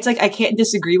can't, it's like, I can't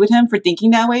disagree with him for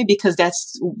thinking that way because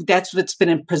that's what's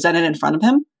been presented in front of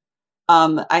him.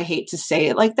 I hate to say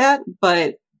it like that,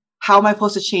 but how am I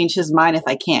supposed to change his mind if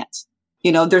I can't?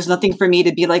 There's nothing for me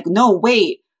to be like, no,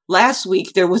 wait, last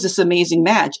week there was this amazing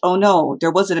match. Oh no,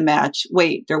 there wasn't a match.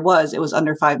 Wait, it was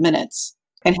under 5 minutes.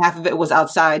 And half of it was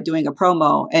outside doing a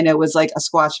promo. And it was like a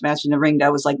squash match in the ring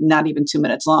that was like not even 2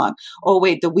 minutes long. Oh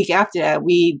wait, the week after that,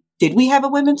 did we have a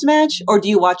women's match? Or do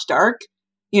you watch Dark?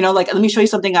 Let me show you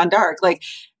something on Dark. Like,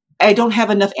 I don't have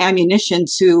enough ammunition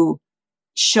to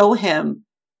show him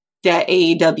that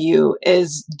AEW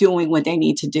is doing what they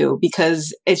need to do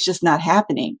because it's just not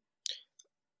happening.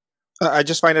 I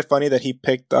just find it funny that he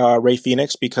picked Rey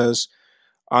Fenix because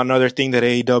another thing that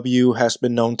AEW has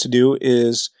been known to do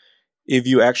is if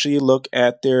you actually look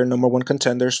at their number one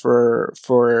contenders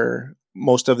for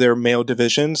most of their male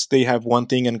divisions, they have one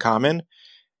thing in common.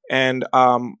 And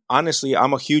honestly,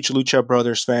 I'm a huge Lucha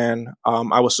Brothers fan.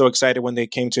 I was so excited when they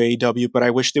came to AEW, but I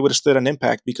wish they would have stood on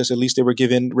Impact because at least they were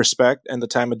given respect and the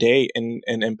time of day in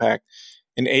Impact.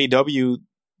 In AEW,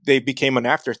 they became an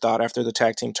afterthought after the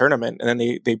tag team tournament. And then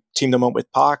they teamed them up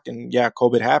with Pac, and yeah,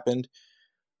 COVID happened.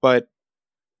 But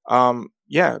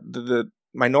the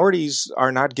minorities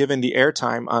are not given the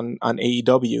airtime on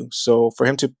AEW. So for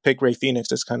him to pick Rey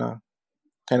Fenix, it's kind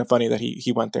of funny that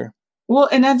he went there. Well,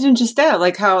 and not even just that,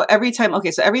 like how every time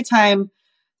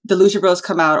the Lucha Bros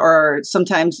come out, or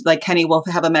sometimes like Kenny will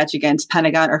have a match against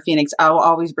Pentagon or Phoenix, I'll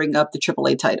always bring up the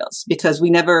AAA titles because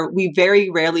we very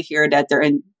rarely hear that they're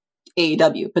in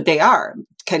AEW, but they are.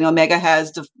 Kenny Omega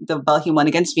has the belt he won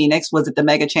against Phoenix. Was it the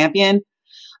Mega Champion?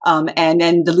 And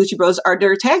then the Lucha Bros are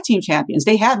their tag team champions.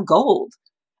 They have gold,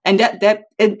 and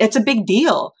it's a big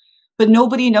deal, but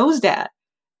nobody knows that.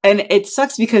 And it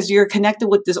sucks because you're connected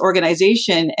with this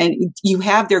organization and you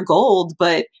have their gold,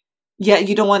 but yet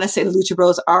you don't want to say the Lucha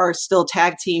Bros are still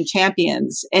tag team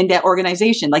champions in that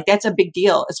organization. Like, that's a big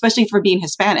deal, especially for being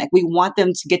Hispanic. We want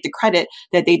them to get the credit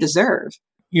that they deserve.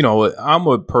 I'm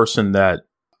a person that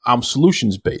I'm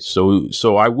solutions based.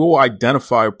 So I will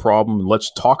identify a problem and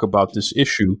let's talk about this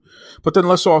issue, but then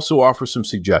let's also offer some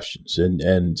suggestions.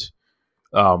 And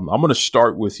I'm going to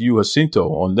start with you, Jacinto,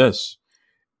 on this.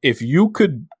 If you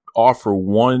could offer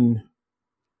one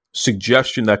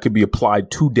suggestion that could be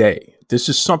applied today, this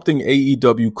is something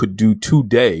AEW could do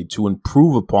today to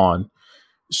improve upon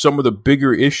some of the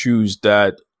bigger issues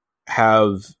that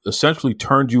have essentially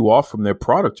turned you off from their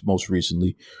product most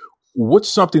recently. What's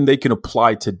something they can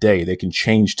apply today, they can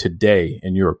change today,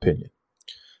 in your opinion?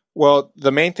 Well,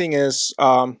 the main thing is,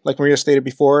 like Maria stated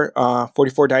before,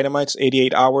 44 Dynamites,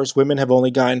 88 hours. Women have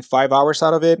only gotten 5 hours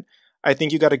out of it. I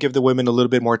think you got to give the women a little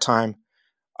bit more time.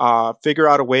 Figure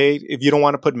out a way. If you don't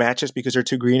want to put matches because they're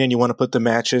too green and you want to put the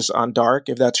matches on dark,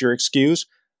 if that's your excuse,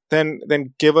 then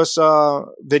give us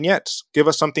vignettes. Give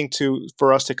us something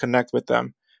for us to connect with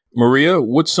them. Maria,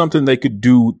 what's something they could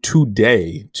do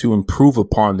today to improve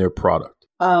upon their product?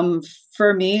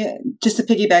 For me, just to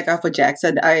piggyback off what Jack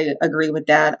said, I agree with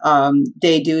that.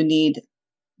 They do need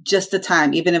just the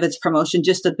time, even if it's promotion,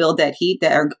 just to build that heat,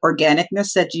 that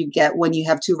organicness that you get when you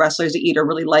have two wrestlers that either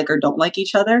really like or don't like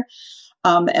each other.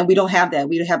 And we don't have that.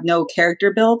 We have no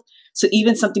character build. So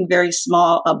even something very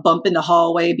small, a bump in the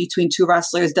hallway between two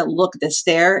wrestlers that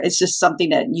stare, it's just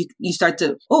something that you start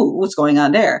to, oh, what's going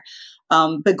on there?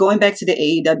 But going back to the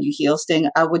AEW heels thing,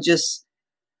 I wish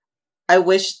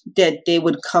that they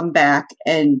would come back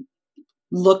and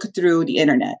look through the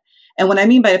internet. And what I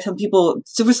mean by some people,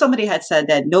 so somebody had said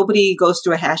that nobody goes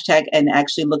through a hashtag and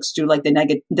actually looks through like the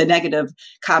negative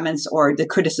comments or the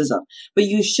criticism. But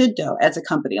you should, though, as a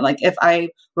company. Like if I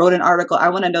wrote an article, I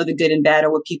want to know the good and bad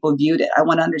or what people viewed it. I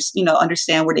want to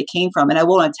understand where they came from. And I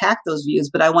won't attack those views,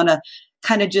 but I want to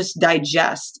kind of just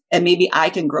digest, and maybe I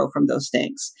can grow from those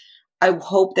things. I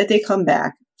hope that they come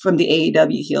back from the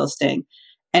AEW heels thing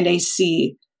and they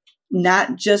see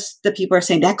not just the people are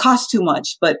saying that costs too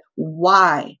much, but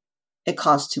why it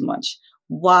costs too much,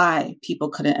 why people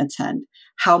couldn't attend,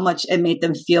 how much it made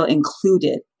them feel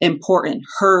included, important,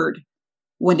 heard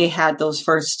when they had those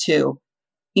first two,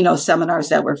 seminars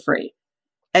that were free,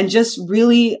 and just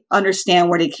really understand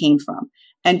where they came from.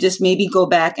 And just maybe go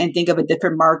back and think of a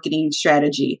different marketing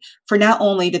strategy for not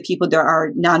only the people that are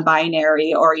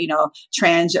non-binary or,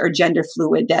 trans or gender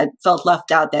fluid that felt left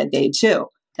out that day too.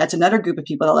 That's another group of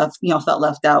people that felt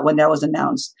left out when that was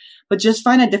announced. But just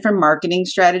find a different marketing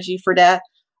strategy for that.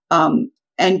 And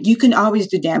you can always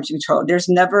do damage control. It's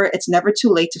never too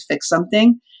late to fix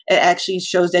something. It actually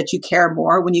shows that you care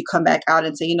more when you come back out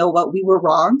and say, you know what, we were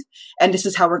wrong, and this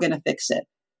is how we're going to fix it.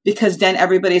 Because then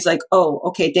everybody's like, oh,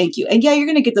 okay, thank you. And yeah, you're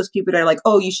going to get those people that are like,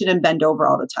 oh, you shouldn't bend over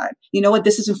all the time. You know what?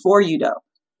 This isn't for you though,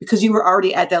 because you were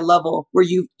already at that level where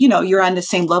you're on the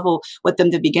same level with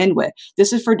them to begin with.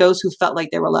 This is for those who felt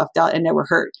like they were left out and they were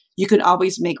hurt. You can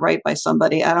always make right by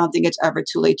somebody. I don't think it's ever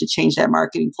too late to change that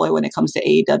marketing ploy when it comes to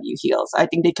AEW heels. I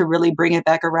think they could really bring it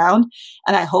back around.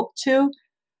 And I hope to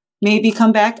maybe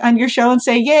come back on your show and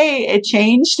say, yay, it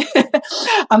changed.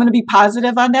 I'm going to be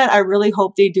positive on that. I really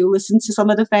hope they do listen to some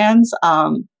of the fans.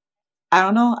 I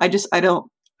don't know.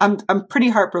 I'm pretty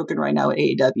heartbroken right now with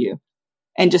AEW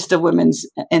and just the women's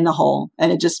in the whole.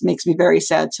 And it just makes me very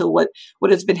sad to what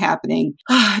has been happening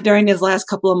during these last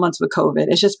couple of months with COVID.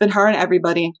 It's just been hard on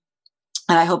everybody.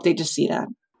 And I hope they just see that.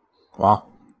 Wow.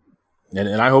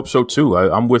 And I hope so too.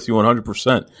 I'm with you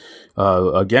 100%.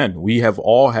 Again, we have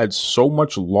all had so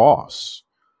much loss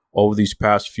over these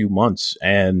past few months,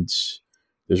 and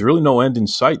there's really no end in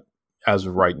sight as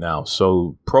of right now.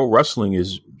 So pro wrestling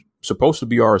is supposed to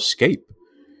be our escape.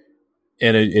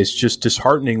 And it's just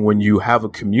disheartening when you have a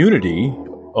community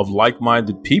of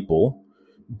like-minded people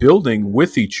building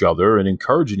with each other and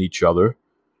encouraging each other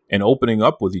and opening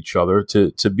up with each other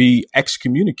to be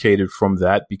excommunicated from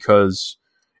that because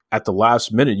at the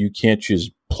last minute, you can't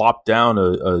just plop down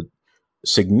a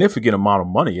significant amount of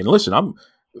money. And listen,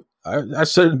 I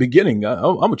said in the beginning,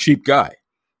 I'm a cheap guy.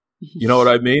 You know what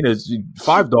I mean? It's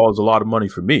 $5 is a lot of money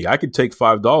for me. I could take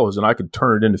 $5 and I could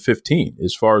turn it into 15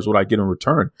 as far as what I get in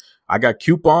return. I got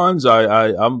coupons.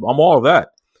 I'm all of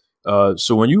that.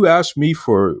 So when you ask me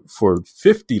for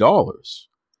 $50,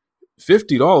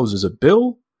 $50 is a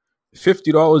bill.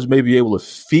 $50 may be able to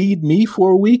feed me for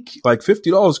a week. Like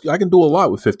 $50, I can do a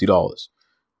lot with $50,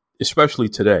 especially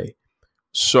today.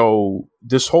 So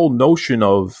this whole notion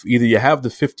of either you have the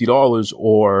 $50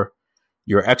 or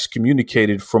you're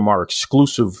excommunicated from our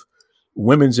exclusive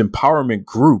women's empowerment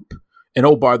group. And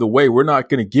oh, by the way, we're not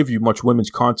going to give you much women's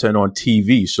content on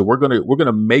TV. So we're going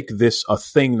to make this a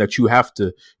thing that you have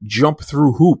to jump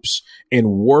through hoops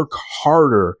and work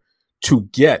harder to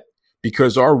get,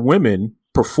 because our women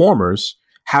performers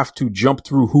have to jump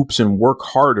through hoops and work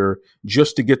harder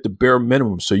just to get the bare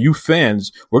minimum. So you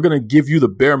fans, we're going to give you the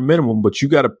bare minimum, but you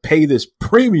got to pay this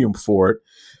premium for it.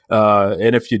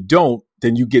 And if you don't,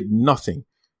 then you get nothing.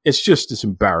 It's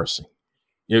embarrassing.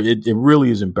 It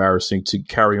really is embarrassing to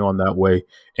carry on that way.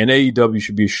 And AEW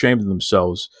should be ashamed of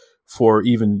themselves for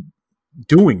even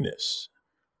doing this,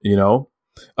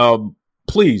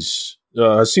 Please,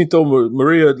 Jacinto,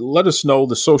 Maria, let us know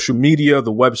the social media,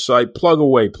 the website. Plug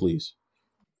away, please.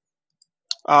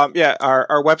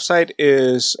 Our website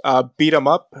is Beat 'em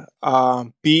Up,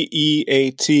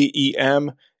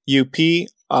 BEATEMUP,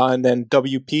 and then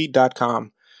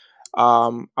WP.com.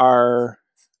 Our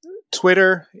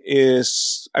Twitter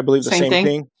is, I believe, the same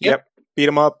thing. Yep. Beat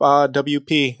 'em Up,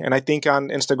 WP. And I think on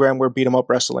Instagram, we're Beat 'em Up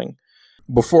Wrestling.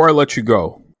 Before I let you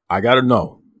go, I got to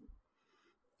know.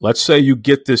 Let's say you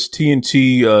get this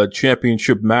TNT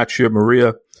championship match here,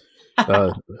 Maria.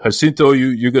 Jacinto,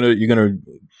 you're gonna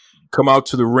come out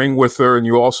to the ring with her, and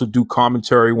you also do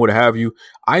commentary and what have you.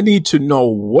 I need to know,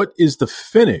 what is the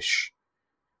finish?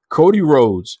 Cody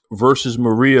Rhodes versus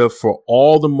Maria for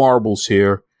all the marbles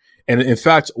here. And in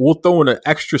fact, we'll throw in an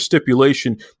extra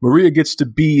stipulation. Maria gets to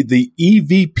be the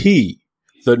EVP,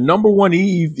 the number one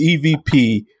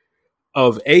EVP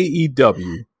of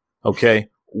AEW. Okay.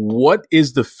 What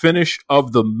is the finish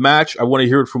of the match? I want to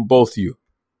hear it from both of you.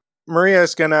 Maria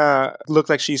is going to look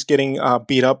like she's getting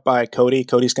beat up by Cody.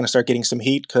 Cody's going to start getting some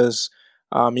heat because,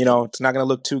 it's not going to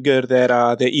look too good that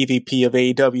the EVP of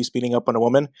AEW is beating up on a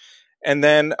woman. And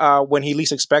then when he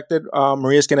least expected,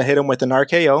 Maria's going to hit him with an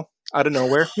RKO out of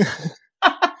nowhere.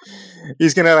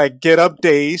 He's going to get up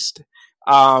dazed.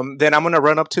 Then I'm going to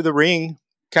run up to the ring,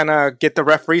 kind of get the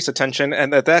referee's attention.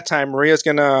 And at that time, Maria's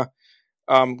going to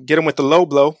get him with the low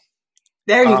blow.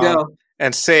 There you go.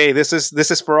 And say, this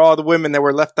is for all the women that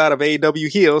were left out of AEW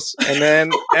heels. And then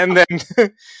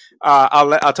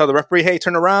I'll tell the referee, hey,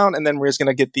 turn around. And then Maria's going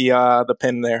to get the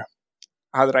pin there.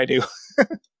 How did I do?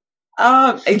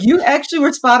 You actually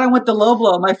were spot on with the low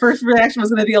blow. My first reaction was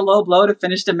going to be a low blow to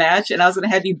finish the match, and I was going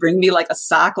to have you bring me like a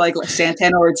sock like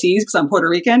Santana Ortiz because I'm Puerto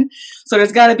Rican. So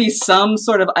there's got to be some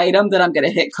sort of item that I'm going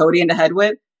to hit Cody in the head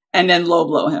with and then low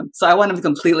blow him. So I want him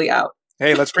completely out.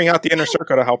 Hey, let's bring out the inner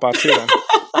circle to help out too then.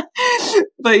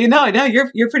 But no,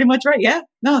 you're pretty much right. Yeah,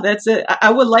 no, that's it. I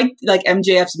would like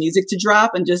MJF's music to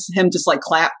drop and just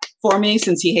clap for me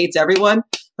since he hates everyone.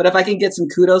 But if I can get some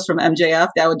kudos from MJF,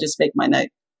 that would just make my night.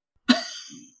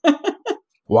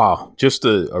 Wow. Just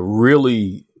a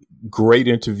really great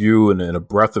interview and a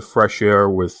breath of fresh air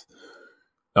with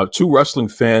two wrestling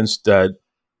fans that,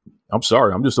 I'm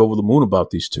sorry, I'm just over the moon about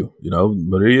these two.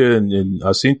 Maria and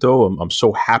Jacinto, I'm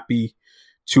so happy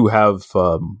to have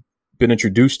been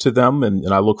introduced to them,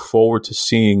 and I look forward to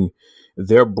seeing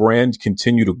their brand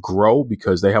continue to grow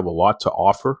because they have a lot to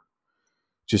offer.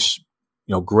 Just,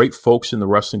 great folks in the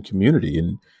wrestling community.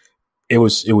 And it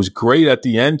was great at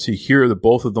the end to hear the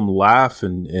both of them laugh,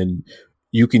 and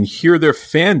you can hear their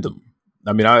fandom.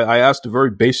 I mean, I asked a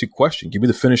very basic question: give me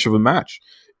the finish of a match,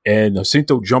 and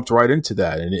Jacinto jumped right into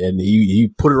that, and he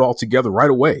put it all together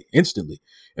right away, instantly.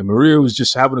 And Maria was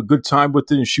just having a good time with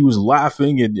it, and she was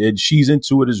laughing, and she's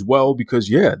into it as well because,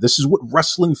 this is what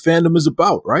wrestling fandom is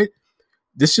about, right?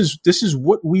 This is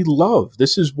what we love.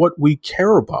 This is what we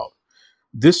care about.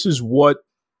 This is what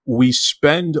we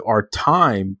spend our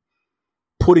time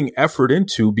putting effort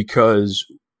into because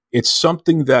it's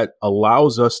something that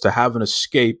allows us to have an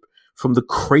escape from the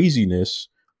craziness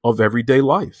of everyday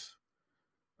life,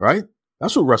 right?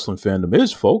 That's what wrestling fandom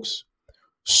is, folks.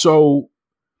 So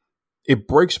it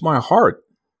breaks my heart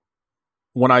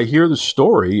when I hear the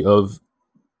story of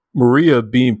Maria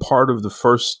being part of the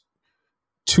first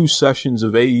 2 sessions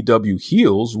of AEW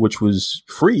Heels, which was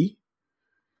free,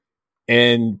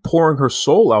 and pouring her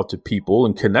soul out to people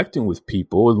and connecting with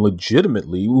people. And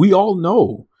legitimately, we all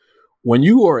know when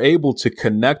you are able to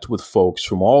connect with folks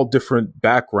from all different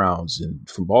backgrounds and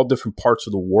from all different parts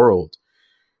of the world,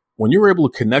 when you're able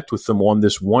to connect with them on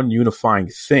this one unifying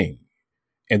thing,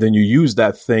 and then you use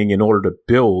that thing in order to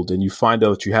build, and you find out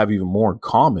that you have even more in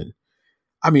common.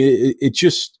 I mean,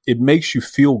 it makes you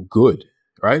feel good,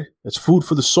 right? It's food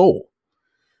for the soul.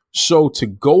 So to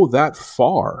go that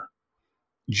far,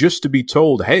 just to be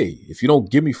told, hey, if you don't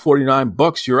give me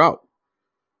 $49, you're out.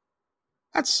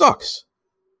 That sucks.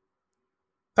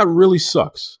 That really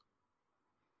sucks.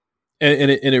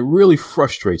 And it really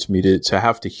frustrates me to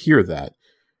have to hear that.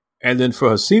 And then for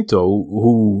Jacinto,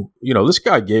 who, this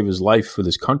guy gave his life for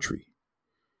this country.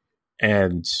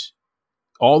 And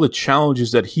all the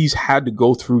challenges that he's had to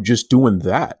go through just doing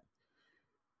that.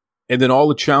 And then all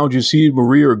the challenges he and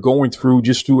Maria are going through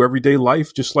just through everyday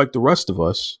life, just like the rest of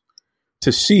us.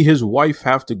 to see his wife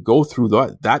have to go through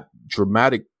that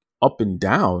dramatic up and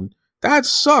down, that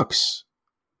sucks.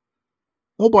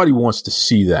 Nobody wants to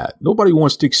see that. Nobody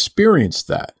wants to experience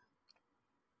that.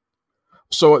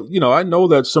 So, I know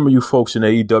that some of you folks in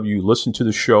AEW listen to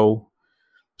the show.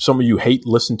 Some of you hate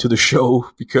listen to the show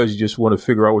because you just want to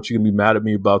figure out what you're going to be mad at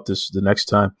me about this the next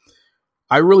time.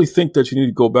 I really think that you need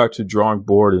to go back to the drawing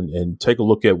board and take a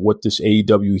look at what this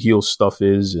AEW heel stuff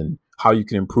is and how you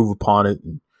can improve upon it.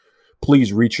 And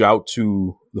please reach out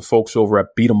to the folks over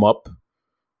at Beat 'em Up,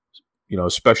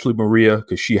 especially Maria,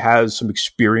 because she has some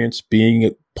experience being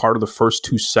a part of the first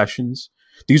 2 sessions.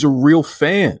 These are real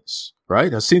fans,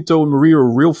 right? Jacinto and Maria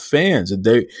are real fans, and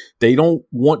they don't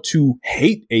want to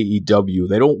hate AEW.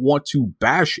 They don't want to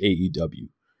bash AEW,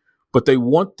 but they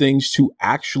want things to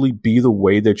actually be the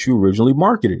way that you originally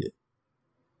marketed it.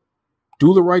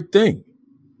 Do the right thing.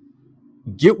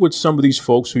 Get with some of these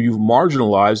folks who you've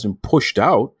marginalized and pushed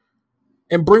out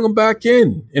and bring them back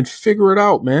in and figure it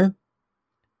out, man.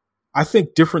 I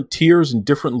think different tiers and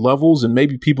different levels, and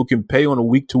maybe people can pay on a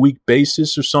week-to-week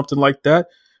basis or something like that,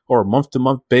 or a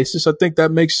month-to-month basis. I think that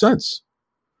makes sense.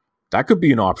 That could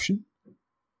be an option,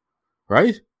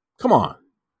 right? Come on.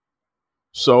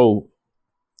 So,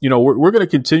 we're going to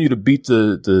continue to beat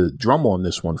the drum on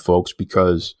this one, folks,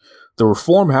 because the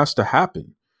reform has to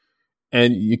happen.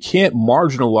 And you can't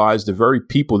marginalize the very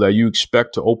people that you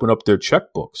expect to open up their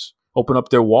checkbooks, open up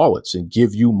their wallets, and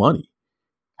give you money.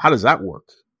 How does that work?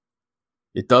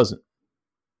 It doesn't.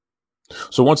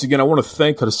 So once again, I want to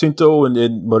thank Jacinto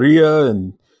and Maria,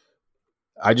 and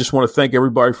I just want to thank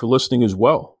everybody for listening as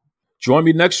well. Join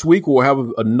me next week. We'll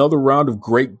have another round of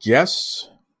great guests.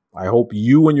 I hope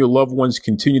you and your loved ones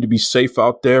continue to be safe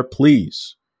out there.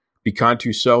 Please be kind to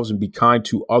yourselves and be kind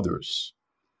to others.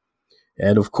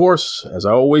 And of course, as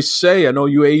I always say, I know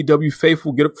you AEW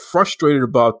faithful get frustrated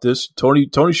about this. Tony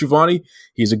Schiavone,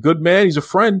 he's a good man. He's a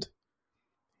friend.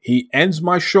 He ends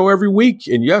my show every week.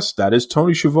 And yes, that is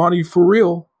Tony Schiavone for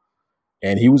real.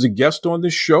 And he was a guest on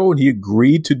this show, and he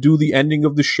agreed to do the ending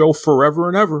of the show forever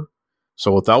and ever.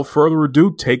 So without further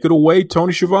ado, take it away,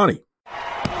 Tony Schiavone.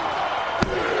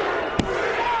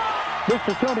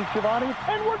 Mr. Tony Schiavone,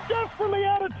 and we're desperately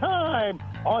out of time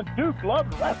on Duke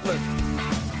Loves Wrestling.